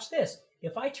 Well, watch this.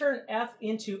 If I turn F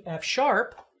into F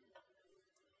sharp,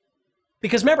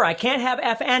 because remember, I can't have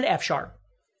F and F sharp.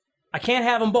 I can't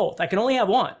have them both. I can only have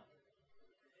one.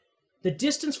 The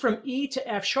distance from E to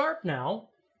F sharp now,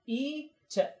 E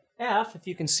to F, if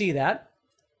you can see that,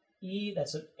 E,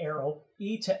 that's an arrow,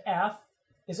 E to F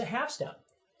is a half step.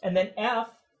 And then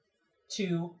F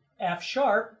to F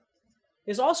sharp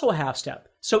is also a half step.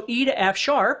 So E to F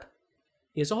sharp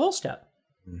is a whole step.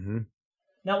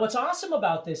 Now, what's awesome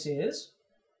about this is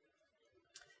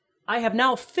I have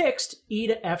now fixed E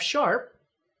to F sharp,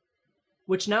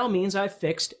 which now means I've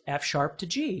fixed F sharp to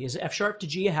G. Is F sharp to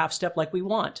G a half step like we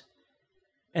want?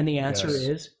 And the answer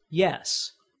is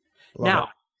yes. Now,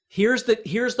 here's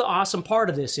the awesome part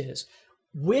of this is,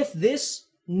 with this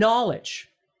knowledge,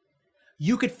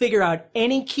 you could figure out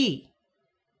any key.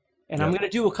 And I'm going to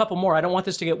do a couple more. I don't want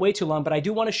this to get way too long, but I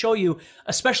do want to show you,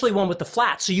 especially one with the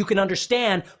flats, so you can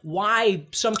understand why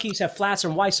some keys have flats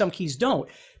and why some keys don't.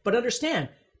 But understand,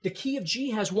 the key of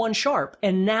G has one sharp,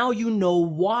 and now you know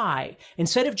why.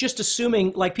 Instead of just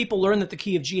assuming, like people learn that the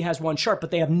key of G has one sharp,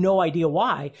 but they have no idea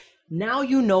why, now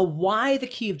you know why the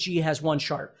key of G has one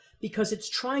sharp, because it's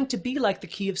trying to be like the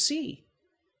key of C.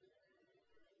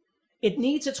 It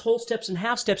needs its whole steps and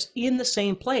half steps in the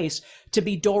same place to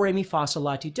be do, re, mi, fa, sol,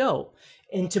 la, ti, do.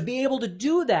 And to be able to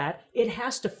do that, it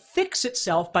has to fix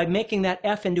itself by making that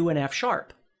F into an F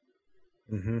sharp.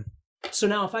 So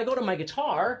now if I go to my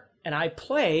guitar and I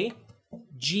play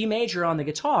G major on the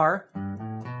guitar,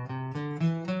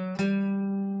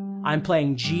 I'm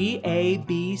playing G, A,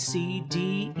 B, C,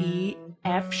 D, E,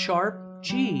 F sharp,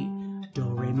 G. Do,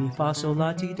 re, mi, fa, sol,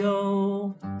 la, ti,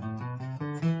 do.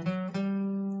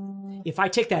 If I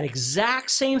take that exact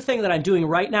same thing that I'm doing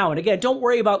right now, and again, don't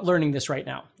worry about learning this right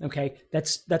now, okay?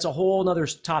 That's a whole other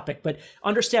topic, but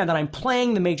understand that I'm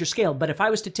playing the major scale. But if I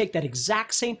was to take that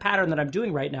exact same pattern that I'm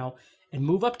doing right now and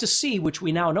move up to C, which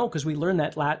we now know because we learned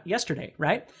that yesterday,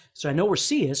 right? So I know where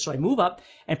C is, so I move up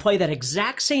and play that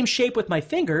exact same shape with my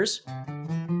fingers.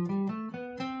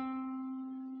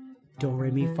 Do, re,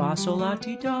 mi, fa, sol, la,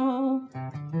 ti, do.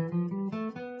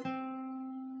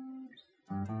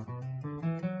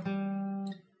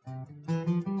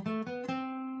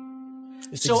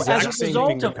 It's the exact same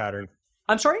finger pattern.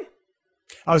 I'm sorry?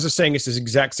 I was just saying it's this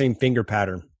exact same finger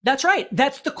pattern. That's right.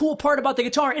 That's the cool part about the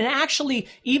guitar. And actually,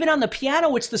 even on the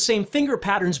piano, it's the same finger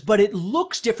patterns, but it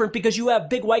looks different because you have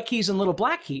big white keys and little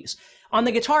black keys. On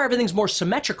the guitar, everything's more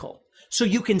symmetrical. So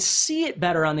you can see it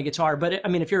better on the guitar. But I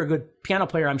mean, if you're a good piano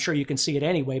player, I'm sure you can see it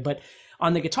anyway. But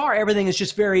on the guitar, everything is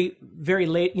just very, very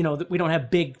late. You know, we don't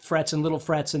have big frets and little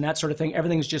frets and that sort of thing.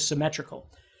 Everything is just symmetrical.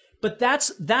 But that's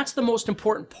the most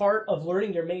important part of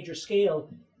learning your major scale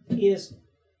is,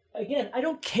 again, I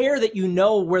don't care that you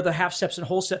know where the half steps and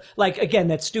whole step, like, again,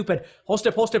 that's stupid. Whole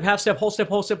step, half step, whole step,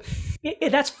 whole step.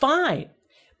 That's fine.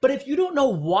 But if you don't know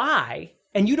why,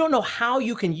 and you don't know how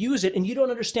you can use it, and you don't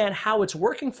understand how it's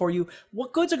working for you,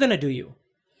 what good's it going to do you?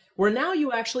 Where now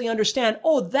you actually understand,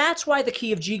 oh, that's why the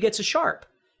key of G gets a sharp.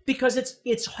 Because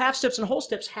it's half steps and whole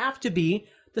steps have to be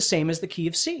the same as the key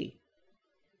of C.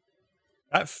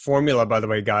 That formula, by the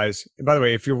way, guys,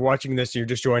 if you're watching this and you're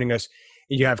just joining us,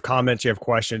 you have comments, you have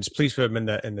questions, please put them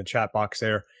in the chat box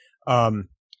there. Of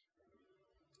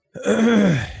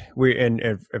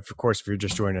course, if you're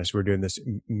just joining us, we're doing this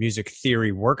music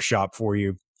theory workshop for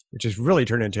you, which has really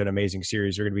turned into an amazing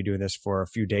series. We're going to be doing this for a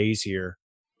few days here.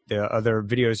 The other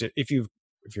videos, if you're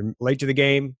late to the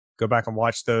game, go back and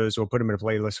watch those. We'll put them in a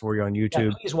playlist for you on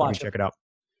YouTube. Yeah, please watch check it out.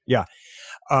 Yeah.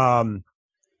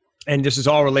 And this is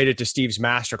all related to Steve's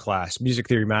masterclass, Music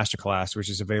Theory Masterclass,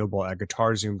 which is available at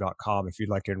guitarzoom.com if you'd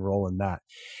like to enroll in that.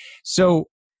 So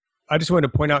I just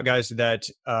wanted to point out, guys, that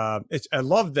I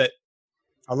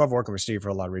love working with Steve for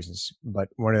a lot of reasons. But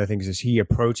one of the things is he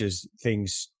approaches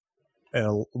things in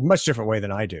a much different way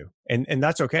than I do. And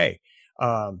that's okay.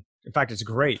 In fact, it's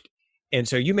great. And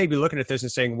so you may be looking at this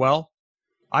and saying, well,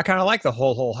 I kind of like the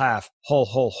whole half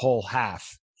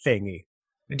thingy.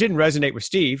 It didn't resonate with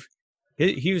Steve.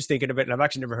 He was thinking of it, and I've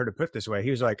actually never heard it put this way. He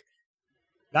was like,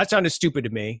 that sounded stupid to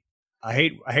me. I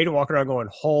hate walking around going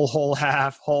whole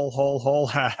half, whole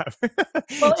half.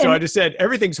 Well, so I just said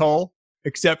everything's whole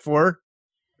except for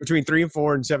between 3 and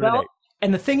 4 and 7 and 8.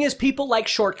 And the thing is, people like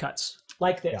shortcuts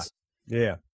like this.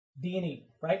 Yeah. D and E,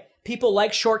 right? People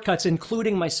like shortcuts,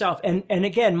 including myself. And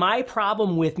again, my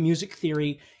problem with music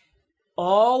theory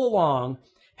all along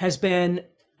has been,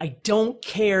 I don't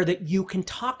care that you can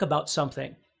talk about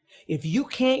something. If you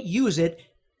can't use it,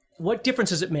 what difference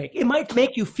does it make? It might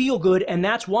make you feel good, and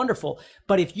that's wonderful.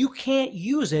 But if you can't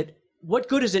use it, what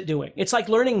good is it doing? It's like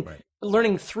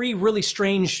learning 3 really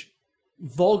strange,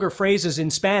 vulgar phrases in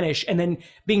Spanish and then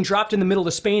being dropped in the middle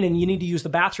of Spain and you need to use the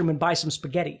bathroom and buy some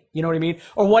spaghetti. You know what I mean?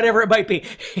 Or whatever it might be.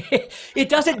 It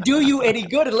doesn't do you any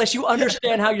good unless you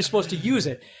understand how you're supposed to use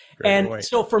it. Great point.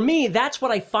 So for me, that's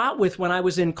what I fought with when I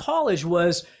was in college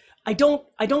was I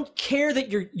don't care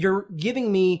that you're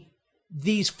giving me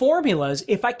these formulas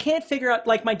if I can't figure out,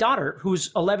 like my daughter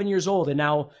who's 11 years old and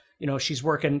now, you know, she's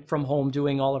working from home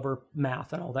doing all of her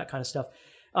math and all that kind of stuff.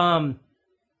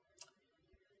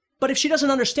 But if she doesn't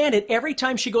understand it, every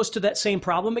time she goes to that same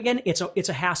problem again, it's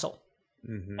a hassle.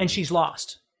 Mm-hmm. And she's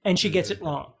lost and she gets it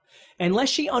wrong. Unless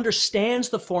she understands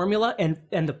the formula and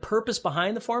the purpose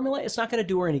behind the formula, it's not going to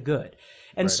do her any good.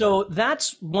 And so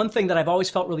that's one thing that I've always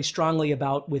felt really strongly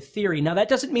about with theory. Now, that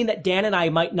doesn't mean that Dan and I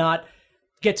might not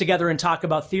get together and talk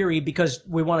about theory because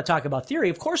we want to talk about theory.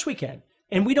 Of course we can.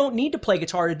 And we don't need to play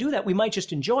guitar to do that. We might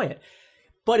just enjoy it.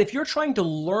 But if you're trying to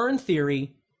learn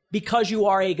theory because you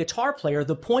are a guitar player,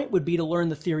 the point would be to learn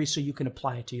the theory so you can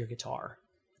apply it to your guitar.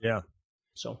 Yeah.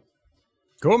 So.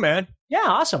 Cool, man. Yeah,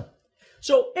 awesome.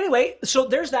 So anyway, so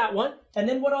there's that one. And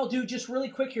then what I'll do just really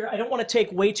quick here, I don't want to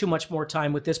take way too much more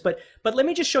time with this, but let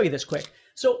me just show you this quick.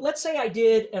 So let's say I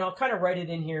did, and I'll kind of write it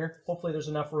in here. Hopefully there's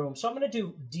enough room. So I'm going to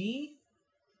do D,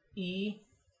 E,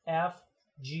 F,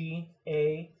 G,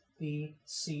 A, B,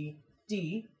 C,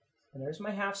 D. And there's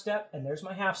my half step, and there's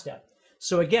my half step.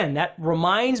 So again, that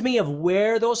reminds me of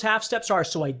where those half steps are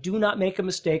so I do not make a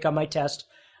mistake on my test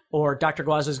or Dr.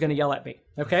 Guaza is going to yell at me,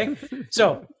 okay?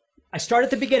 So I start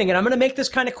at the beginning, and I'm going to make this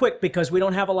kind of quick because we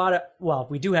don't have a lot of, well,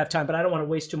 we do have time, but I don't want to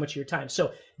waste too much of your time.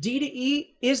 So D to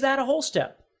E, is that a whole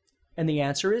step? And the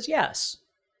answer is yes.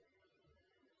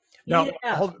 Now,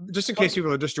 just in case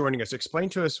people are just joining us, explain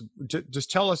to us,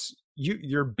 just tell us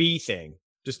your B thing.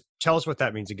 Just tell us what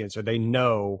that means again so they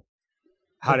know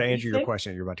how to answer your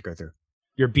question you're about to go through.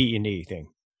 Your B and E thing.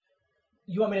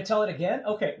 You want me to tell it again?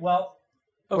 Okay, well.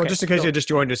 Okay, well, just in case you just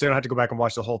joined us, they don't have to go back and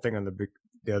watch the whole thing on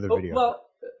the other video.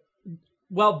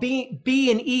 Well, B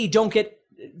and E don't get,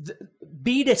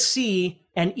 B to C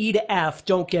and E to F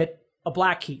don't get a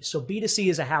black key. So B to C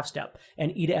is a half step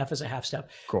and E to F is a half step.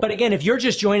 Cool. But again, if you're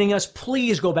just joining us,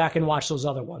 please go back and watch those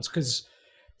other ones because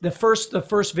the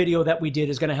first video that we did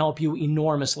is going to help you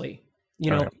enormously. You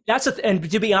know,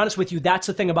 and to be honest with you, that's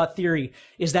the thing about theory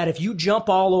is that if you jump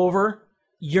all over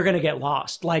you're going to get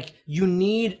lost. Like, you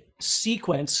need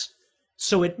sequence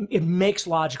so it makes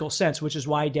logical sense, which is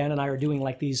why Dan and I are doing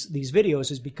like these videos,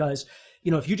 is because,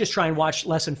 you know, if you just try and watch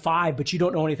lesson 5, but you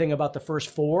don't know anything about the first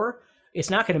 4, it's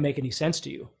not going to make any sense to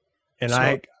you. And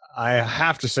so, I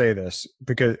have to say this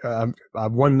because I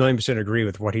 1,000,000% agree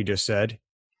with what he just said.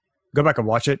 Go back and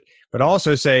watch it, but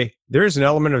also say there is an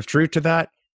element of truth to that,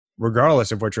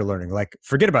 regardless of what you're learning. Like,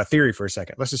 forget about theory for a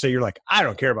second. Let's just say you're like, I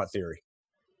don't care about theory.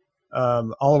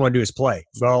 All I want to do is play.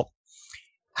 Well,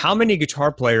 how many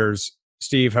guitar players,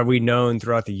 Steve, have we known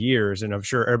throughout the years? And I'm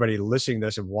sure everybody listening to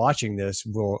this and watching this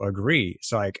will agree.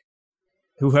 It's like,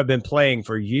 who have been playing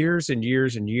for years and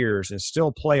years and years and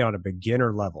still play on a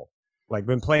beginner level. Like,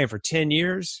 been playing for 10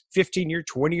 years, 15 years,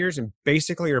 20 years, and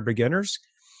basically are beginners,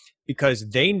 because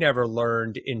they never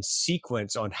learned in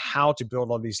sequence on how to build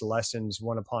all these lessons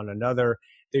one upon another.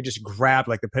 They just grabbed,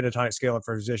 like the pentatonic scale in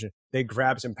first position. They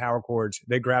grab some power chords,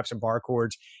 they grab some bar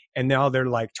chords, and now they're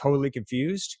like totally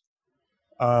confused.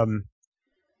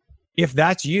 If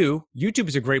that's you, YouTube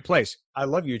is a great place. I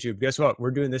love YouTube. Guess what?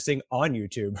 We're doing this thing on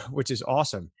YouTube, which is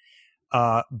awesome.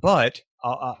 But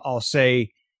I'll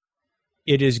say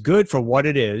it is good for what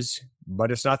it is,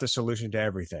 but it's not the solution to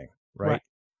everything, right?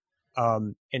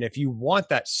 And if you want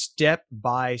that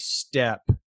step-by-step,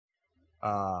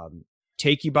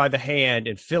 take you by the hand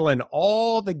and fill in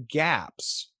all the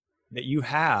gaps that you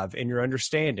have in your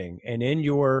understanding and in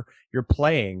your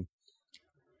playing,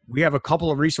 we have a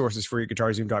couple of resources for you at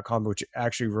guitarzoom.com, which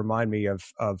actually remind me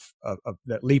of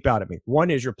that leap out at me. One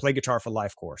is your Play Guitar for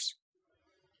Life course,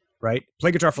 right?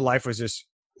 Play Guitar for Life was this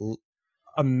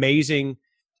amazing,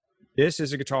 this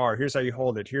is a guitar, here's how you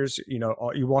hold it, here's, you know,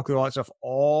 you walk through all that stuff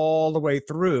all the way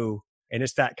through, and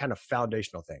it's that kind of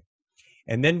foundational thing.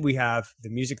 And then we have the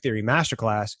Music Theory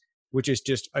Masterclass, which is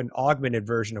just an augmented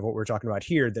version of what we're talking about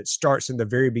here that starts in the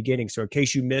very beginning. So in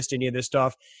case you missed any of this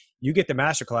stuff, you get the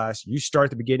Masterclass, you start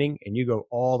at the beginning, and you go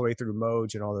all the way through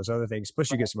modes and all those other things.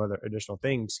 Plus you get some other additional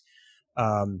things.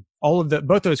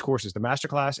 Both those courses, the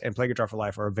Masterclass and Play Guitar for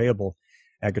Life, are available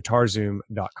at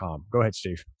guitarzoom.com. Go ahead,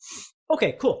 Steve.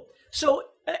 Okay, cool. So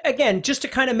again, just to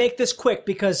kind of make this quick,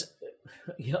 because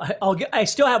I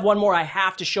still have one more I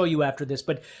have to show you after this,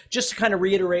 but just to kind of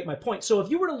reiterate my point. So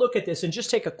if you were to look at this and just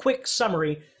take a quick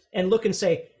summary and look and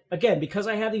say, again, because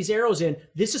I have these arrows in,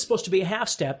 this is supposed to be a half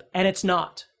step, and it's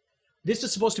not. This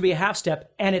is supposed to be a half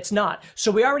step, and it's not.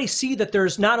 So we already see that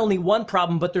there's not only one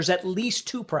problem, but there's at least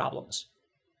 2 problems.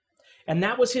 And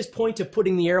that was his point of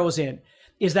putting the arrows in,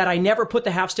 is that I never put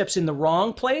the half steps in the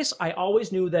wrong place. I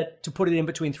always knew that to put it in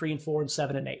between 3 and 4 and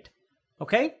 7 and 8.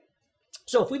 Okay?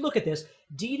 So if we look at this,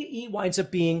 D to E winds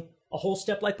up being a whole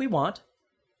step like we want.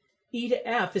 E to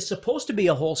F is supposed to be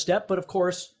a whole step, but of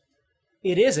course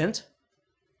it isn't.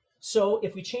 So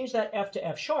if we change that F to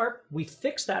F sharp, we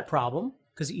fix that problem,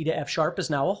 because E to F sharp is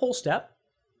now a whole step,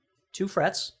 2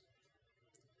 frets.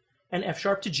 And F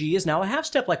sharp to G is now a half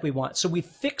step like we want. So we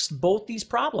fixed both these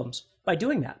problems by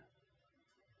doing that.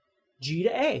 G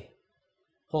to A,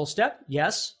 whole step,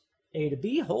 yes. A to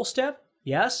B, whole step,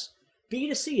 yes. B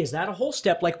to C, is that a whole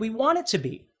step like we want it to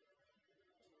be?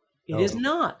 It is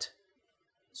not.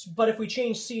 But if we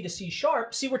change C to C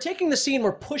sharp, see, we're taking the C and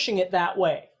we're pushing it that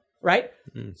way, right?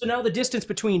 Mm-hmm. So now the distance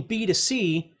between B to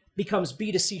C becomes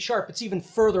B to C sharp. It's even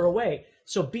further away.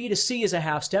 So B to C is a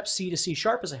half step, C to C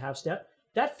sharp is a half step.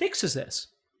 That fixes this.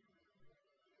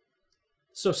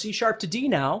 So C sharp to D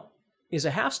now is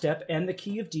a half step, and the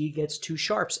key of D gets 2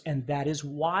 sharps, and that is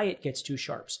why it gets 2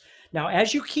 sharps. Now,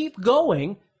 as you keep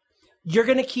going, you're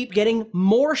going to keep getting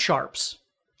more sharps.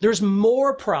 There's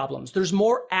more problems. There's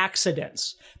more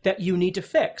accidents that you need to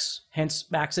fix, hence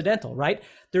accidental, right?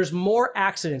 There's more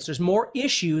accidents. There's more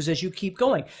issues as you keep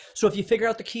going. So if you figure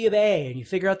out the key of A and you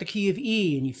figure out the key of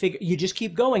E and you just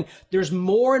keep going, there's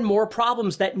more and more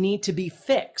problems that need to be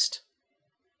fixed.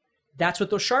 That's what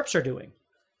those sharps are doing.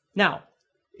 Now,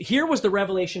 here was the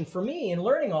revelation for me in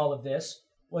learning all of this,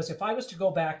 was if I was to go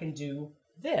back and do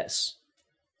this,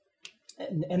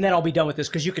 and then I'll be done with this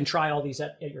because you can try all these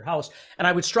at your house. And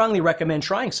I would strongly recommend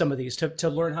trying some of these to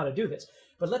learn how to do this.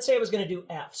 But let's say I was going to do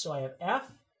F. So I have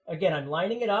F. Again, I'm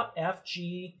lining it up, F,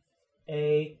 G,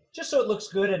 A, just so it looks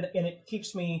good and it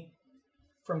keeps me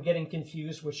from getting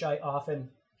confused, which I often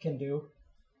can do.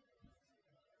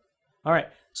 All right.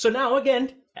 So now,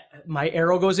 again, my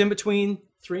arrow goes in between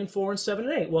 3 and 4 and 7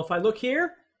 and 8. Well, if I look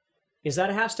here, is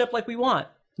that a half step like we want?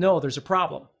 No, there's a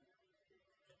problem.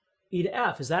 E to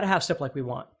F, is that a half step like we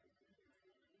want?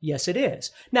 Yes, it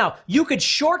is. Now, you could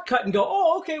shortcut and go,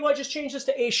 oh, okay, well, I just changed this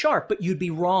to A sharp, but you'd be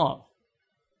wrong.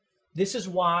 This is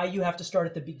why you have to start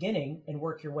at the beginning and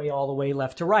work your way all the way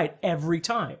left to right every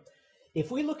time.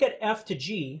 If we look at F to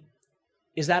G,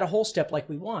 Is that a whole step like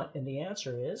we want? And the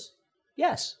answer is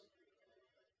yes.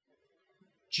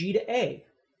 G to A.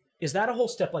 Is that a whole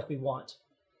step like we want?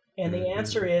 And the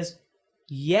answer is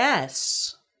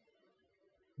yes.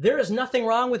 There is nothing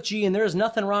wrong with G and there is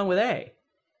nothing wrong with A.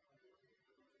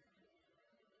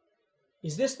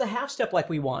 Is this the half step like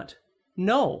we want?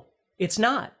 No, it's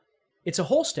not. It's a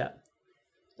whole step.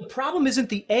 The problem isn't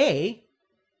the A.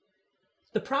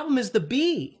 The problem is the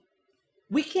B.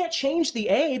 We can't change the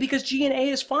A because G and A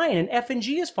is fine and F and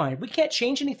G is fine. We can't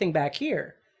change anything back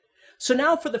here. So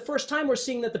now for the first time, we're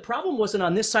seeing that the problem wasn't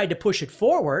on this side to push it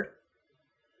forward.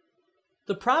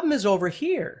 The problem is over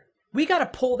here. We got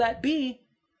to pull that B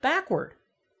backward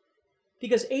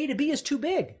because A to B is too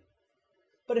big.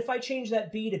 But if I change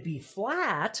that B to B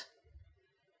flat,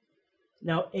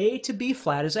 now A to B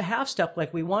flat is a half step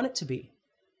like we want it to be.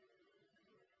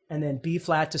 And then B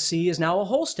flat to C is now a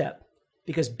whole step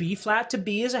because B flat to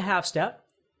B is a half step.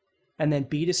 And then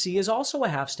B to C is also a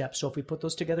half step. So if we put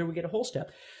those together, we get a whole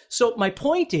step. So my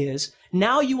point is,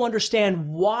 now you understand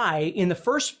why in the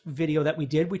first video that we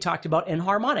did, we talked about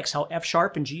enharmonics, how F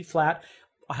sharp and G flat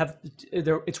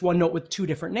it's one note with two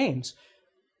different names.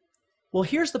 Well,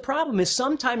 here's the problem is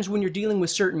sometimes when you're dealing with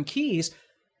certain keys,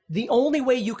 the only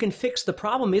way you can fix the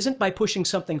problem isn't by pushing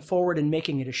something forward and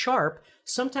making it a sharp.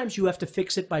 Sometimes you have to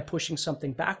fix it by pushing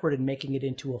something backward and making it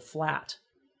into a flat.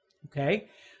 Okay?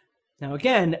 Now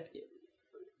again,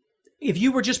 if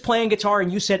you were just playing guitar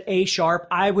and you said A sharp,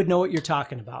 I would know what you're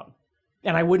talking about.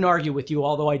 And I wouldn't argue with you,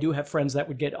 although I do have friends that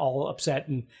would get all upset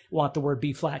and want the word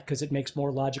B flat because it makes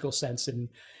more logical sense.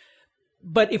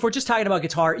 But if we're just talking about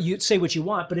guitar, you say what you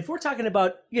want. But if we're talking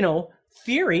about,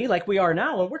 theory like we are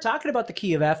now, and we're talking about the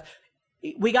key of F,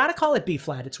 we got to call it B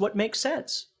flat. It's what makes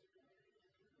sense.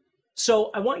 So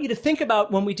I want you to think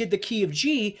about when we did the key of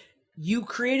G, you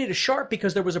created a sharp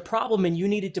because there was a problem and you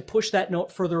needed to push that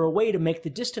note further away to make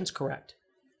the distance correct.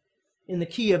 In the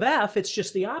key of F, it's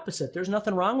just the opposite. There's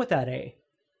nothing wrong with that A.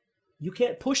 You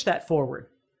can't push that forward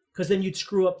because then you'd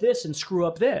screw up this and screw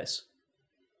up this.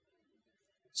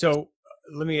 So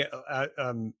let me, I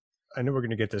know we're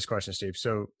going to get this question, Steve.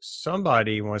 So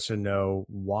somebody wants to know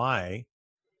why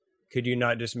could you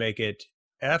not just make it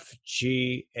F,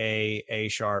 G, A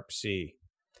sharp, C,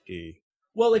 D?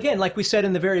 Well, again, like we said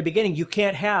in the very beginning, you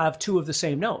can't have two of the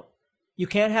same note. You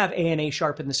can't have A and A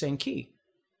sharp in the same key.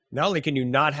 Not only can you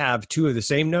not have two of the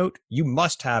same note, you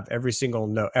must have every single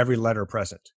note, every letter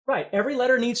present. Right. Every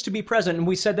letter needs to be present. And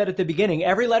we said that at the beginning.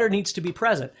 Every letter needs to be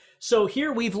present. So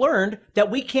here we've learned that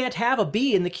we can't have a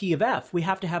B in the key of F. We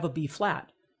have to have a B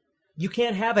flat. You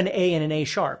can't have an A and an A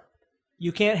sharp.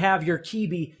 You can't have your key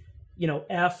be,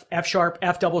 F, F sharp,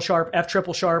 F double sharp, F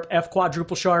triple sharp, F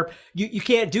quadruple sharp. You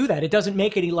can't do that. It doesn't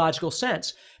make any logical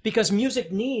sense because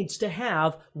music needs to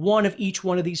have one of each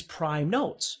one of these prime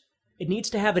notes. It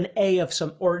needs to have an A of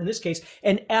some, or in this case,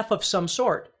 an F of some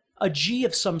sort, a G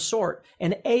of some sort,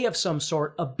 an A of some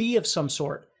sort, a B of some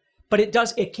sort. But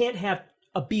it can't have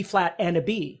a B flat and a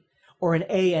B, or an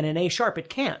A and an A sharp. It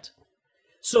can't.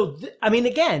 So,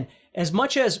 again, as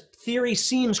much as theory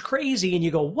seems crazy and you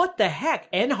go, what the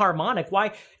heck, enharmonic,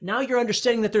 why? Now you're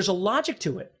understanding that there's a logic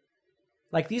to it.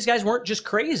 Like these guys weren't just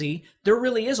crazy. There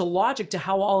really is a logic to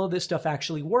how all of this stuff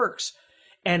actually works.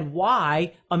 And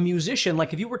why a musician,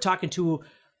 like if you were talking to,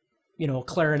 a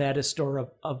clarinetist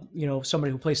or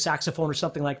somebody who plays saxophone or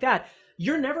something like that,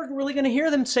 you're never really going to hear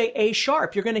them say A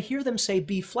sharp. You're going to hear them say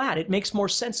B flat. It makes more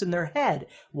sense in their head.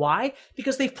 Why?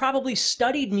 Because they've probably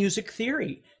studied music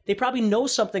theory. They probably know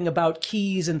something about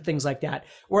keys and things like that.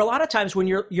 Where a lot of times when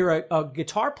you're a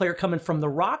guitar player coming from the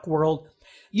rock world,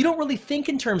 you don't really think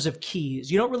in terms of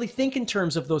keys. You don't really think in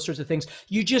terms of those sorts of things.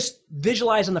 You just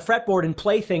visualize on the fretboard and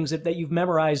play things that you've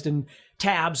memorized in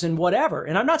tabs and whatever.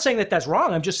 And I'm not saying that that's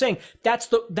wrong. I'm just saying that's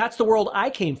the world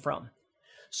I came from.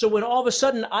 So when all of a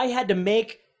sudden I had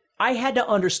to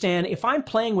understand if I'm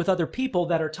playing with other people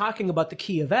that are talking about the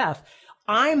key of F,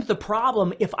 I'm the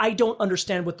problem if I don't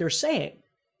understand what they're saying.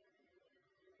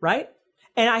 Right?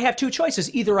 And I have two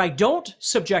choices. Either I don't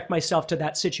subject myself to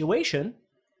that situation,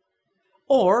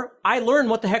 or I learn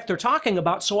what the heck they're talking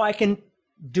about so I can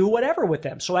do whatever with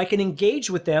them, so I can engage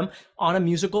with them on a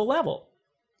musical level.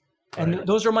 And Right.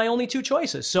 Those are my only two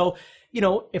choices. So,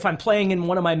 if I'm playing in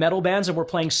one of my metal bands and we're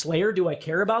playing Slayer, do I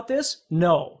care about this?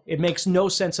 No, it makes no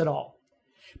sense at all.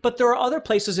 But there are other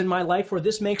places in my life where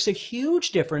this makes a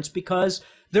huge difference because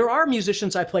there are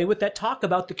musicians I play with that talk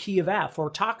about the key of F or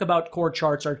talk about chord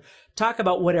charts or talk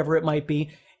about whatever it might be.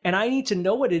 And I need to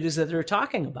know what it is that they're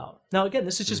talking about. Now, again,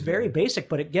 this is just very basic,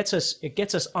 but it gets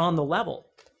us on the level.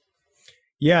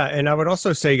 Yeah. And I would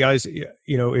also say, guys,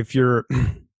 if you're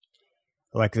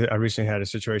like, I recently had a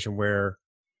situation where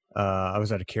I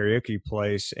was at a karaoke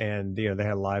place, and they had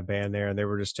a live band there, and they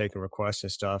were just taking requests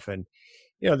and stuff. And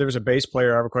there was a bass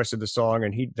player. I requested the song,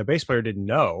 and the bass player didn't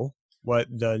know what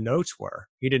the notes were.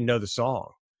 He didn't know the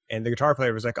song. And the guitar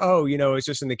player was like, "Oh, it's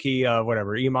just in the key of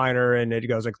whatever, E minor, and it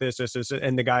goes like this,"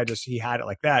 and the guy he had it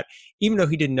like that, even though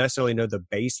he didn't necessarily know the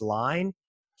bass line.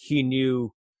 He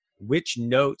knew which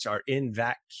notes are in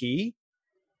that key,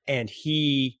 and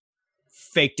he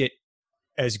faked it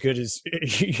as good as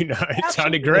it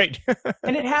sounded great.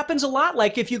 And it happens a lot.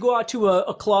 Like if you go out to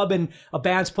a club and a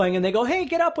band's playing and they go, "Hey,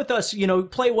 get up with us,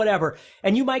 play whatever,"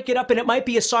 and you might get up and it might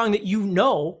be a song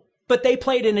that but they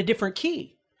played in a different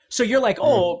key. So you're like,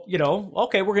 "Oh,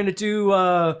 okay, we're going to do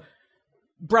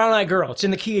Brown Eyed Girl. It's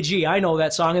in the key of G. I know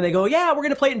that song." And they go, "Yeah, we're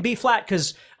going to play it in B flat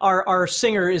because our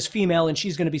singer is female and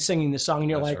she's going to be singing this song." And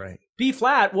you're right. B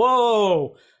flat,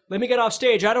 whoa, let me get off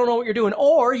stage. I don't know what you're doing.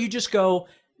 Or you just go,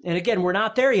 and again, we're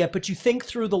not there yet, but you think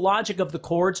through the logic of the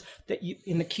chords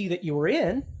in the key that you were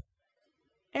in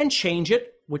and change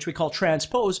it, which we call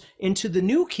transpose, into the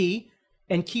new key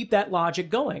and keep that logic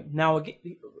going. Now,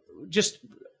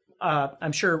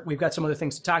 I'm sure we've got some other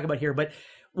things to talk about here, but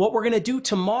what we're going to do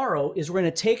tomorrow is we're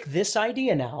going to take this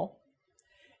idea now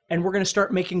and we're going to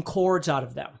start making chords out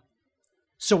of them.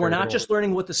 So we're not just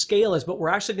learning what the scale is, but we're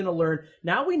actually going to learn,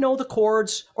 now we know the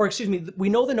chords, we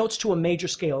know the notes to a major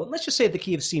scale. Let's just say the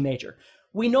key of C major.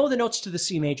 We know the notes to the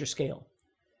C major scale.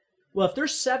 Well, if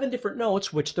there's 7 different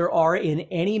notes, which there are in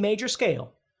any major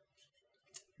scale,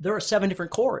 there are 7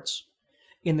 different chords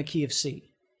in the key of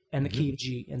C and the key of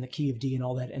G and the key of D and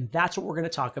all that. And that's what we're going to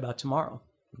talk about tomorrow.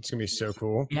 It's going to be so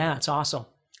cool. Yeah, it's awesome.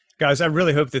 Guys, I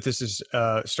really hope that this is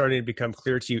starting to become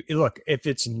clear to you. Look, if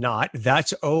it's not,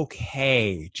 that's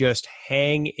okay. Just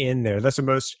hang in there. That's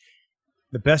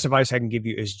the best advice I can give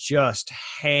you is just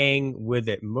hang with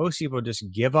it. Most people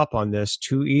just give up on this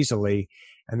too easily.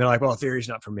 And they're like, "Well, theory's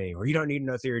not for me," or "You don't need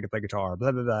no theory to play guitar,"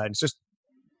 blah, blah, blah. And it's just,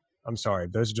 I'm sorry.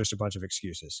 Those are just a bunch of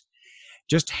excuses.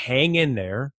 Just hang in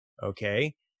there.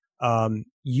 Okay.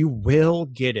 You will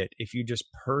get it if you just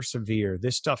persevere.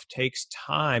 This stuff takes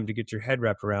time to get your head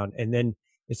wrapped around. And then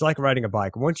it's like riding a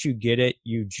bike. Once you get it,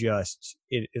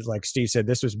 it's like Steve said,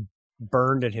 this was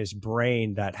burned in his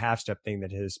brain, that half step thing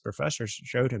that his professor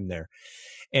showed him there.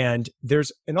 And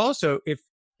also if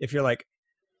you're like,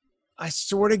 "I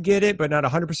sort of get it, but not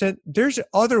 100%. There's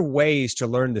other ways to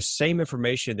learn the same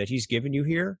information that he's given you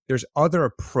here. There's other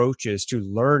approaches to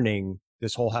learning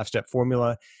this whole half step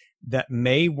formula that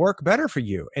may work better for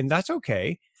you. And that's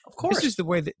okay. Of course. This is the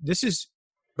way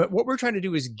but what we're trying to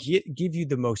do is give you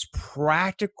the most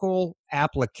practical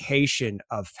application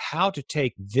of how to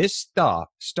take this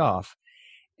stuff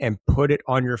and put it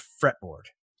on your fretboard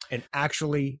and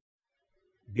actually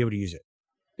be able to use it.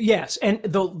 Yes. And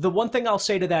the one thing I'll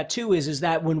say to that too is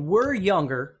that when we're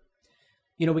younger,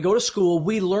 we go to school,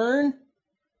 we learn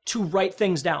to write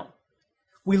things down.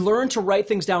 We learn to write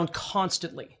things down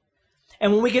constantly.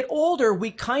 And when we get older,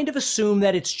 we kind of assume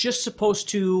that it's just supposed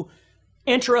to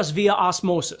enter us via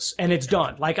osmosis and it's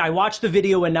done. Like I watched the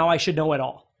video and now I should know it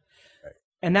all. Right.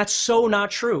 And that's so not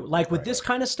true. Like with this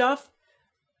kind of stuff,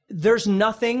 there's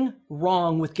nothing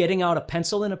wrong with getting out a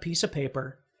pencil and a piece of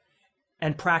paper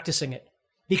and practicing it.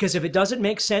 Because if it doesn't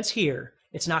make sense here,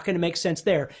 it's not going to make sense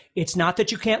there. It's not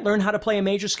that you can't learn how to play a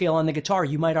major scale on the guitar.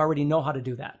 You might already know how to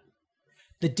do that.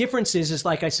 The difference is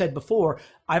like I said before,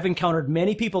 I've encountered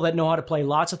many people that know how to play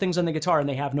lots of things on the guitar and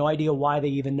they have no idea why they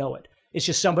even know it. It's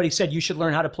just somebody said you should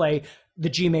learn how to play the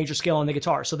G major scale on the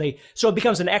guitar. So it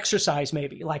becomes an exercise,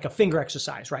 maybe like a finger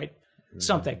exercise, right? Mm-hmm.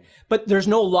 Something. But there's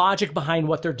no logic behind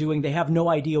what they're doing. They have no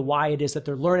idea why it is that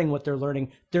they're learning what they're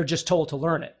learning. They're just told to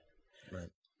learn it. Right.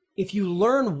 If you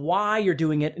learn why you're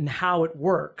doing it and how it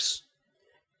works,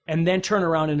 and then turn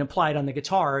around and apply it on the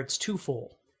guitar, it's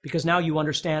twofold. Because now you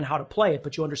understand how to play it,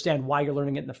 but you understand why you're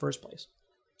learning it in the first place.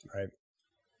 Right.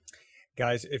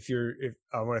 Guys,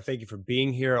 I want to thank you for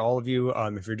being here, all of you.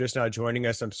 If you're just now joining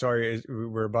us, I'm sorry,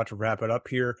 we're about to wrap it up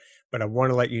here, but I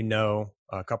want to let you know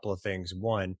a couple of things.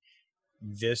 One,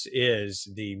 this is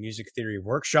the Music Theory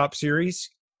Workshop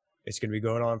Series. It's going to be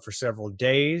going on for several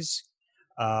days.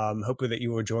 Hopefully that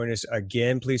you will join us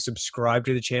again. Please subscribe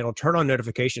to the channel, turn on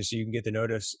notifications so you can get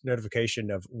the notification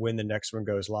of when the next one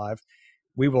goes live.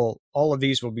 All of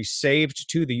these will be saved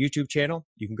to the YouTube channel.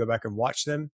 You can go back and watch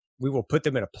them. We will put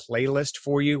them in a playlist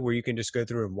for you where you can just go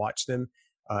through and watch them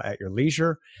at your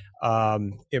leisure.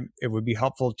 It would be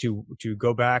helpful to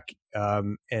go back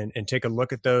and take a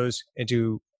look at those and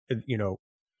to,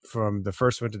 from the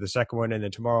first one to the second one. And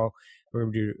then tomorrow we're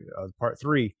going to do part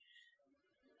 3.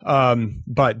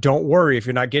 But don't worry if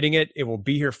you're not getting it. It will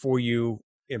be here for you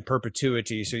in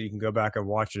perpetuity, so you can go back and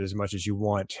watch it as much as you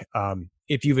want.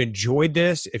 If you've enjoyed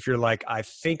this, if you're like, I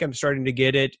think I'm starting to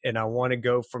get it and I want to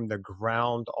go from the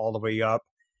ground all the way up,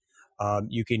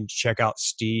 you can check out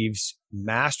Steve's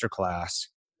masterclass,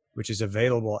 which is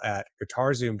available at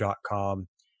guitarzoom.com.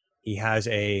 He has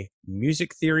a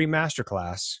music theory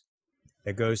masterclass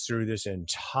that goes through this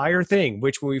entire thing,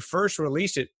 which when we first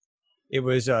released it, it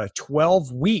was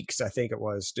 12 weeks, I think it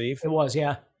was, Steve. It was,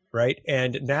 yeah. Right.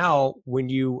 And now when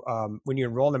you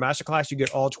enroll in the masterclass, you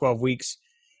get all 12 weeks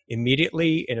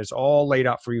immediately, and it's all laid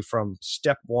out for you from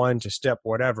step 1 to step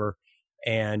whatever.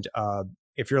 And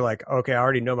if you're like, okay, I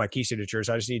already know my key signatures,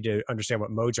 I just need to understand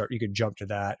what modes are, you could jump to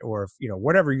that. Or if,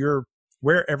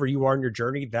 wherever you are in your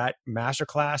journey, that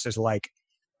masterclass is like,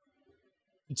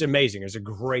 it's amazing. It's a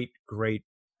great, great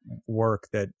work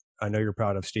that I know you're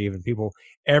proud of, Steve, and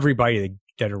everybody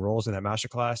that enrolls in that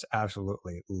masterclass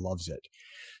absolutely loves it.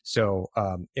 So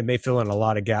it may fill in a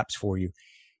lot of gaps for you.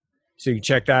 So you can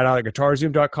check that out at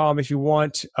guitarzoom.com if you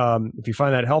want, if you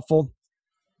find that helpful.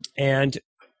 And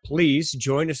please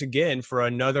join us again for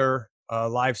another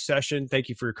live session. Thank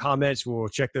you for your comments. We'll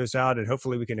check those out, and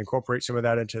hopefully we can incorporate some of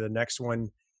that into the next one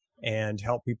and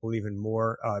help people even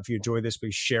more. If you enjoy this,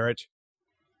 please share it,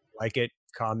 like it,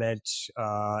 comment,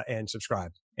 and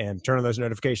subscribe, and turn on those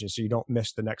notifications so you don't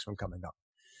miss the next one coming up.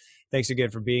 Thanks again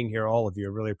for being here, all of you.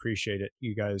 I really appreciate it.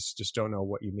 You guys just don't know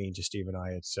what you mean to Steve and I.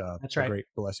 It's That's right. A great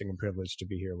blessing and privilege to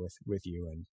be here with you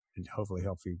and hopefully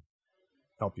help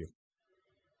you.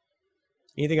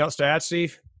 Anything else to add,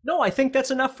 Steve? No, I think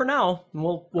that's enough for now.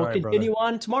 We'll continue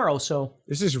on tomorrow. So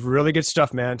this is really good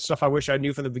stuff, man. Stuff I wish I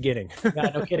knew from the beginning.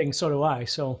 Yeah, no kidding. So do I.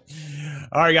 So,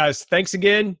 all right, guys. Thanks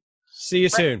again. See you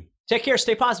soon. Take care.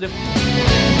 Stay positive.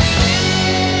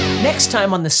 Next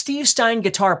time on the Steve Stein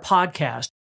Guitar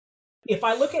Podcast, if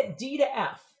I look at D to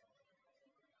F,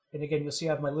 and again, you'll see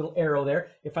I have my little arrow there.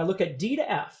 If I look at D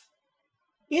to F,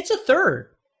 it's a third.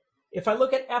 If I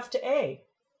look at F to A,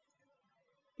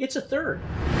 it's a third.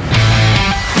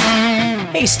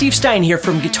 Hey, Steve Stein here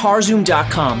from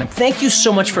GuitarZoom.com, and thank you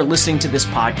so much for listening to this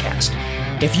podcast.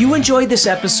 If you enjoyed this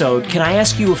episode, can I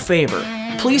ask you a favor?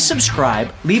 Please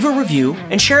subscribe, leave a review,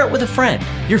 and share it with a friend.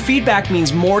 Your feedback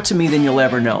means more to me than you'll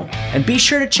ever know. And be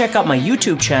sure to check out my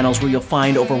YouTube channels where you'll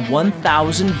find over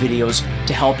 1,000 videos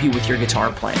to help you with your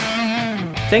guitar playing.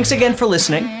 Thanks again for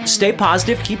listening. Stay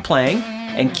positive, keep playing,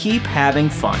 and keep having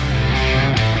fun.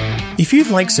 If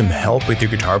you'd like some help with your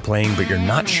guitar playing but you're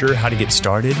not sure how to get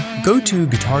started, go to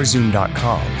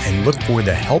guitarzoom.com and look for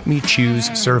the Help Me Choose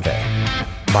survey.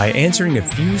 By answering a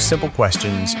few simple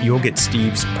questions, you'll get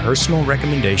Steve's personal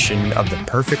recommendation of the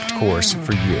perfect course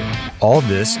for you. All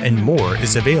this and more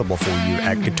is available for you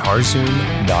at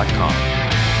guitarzoom.com.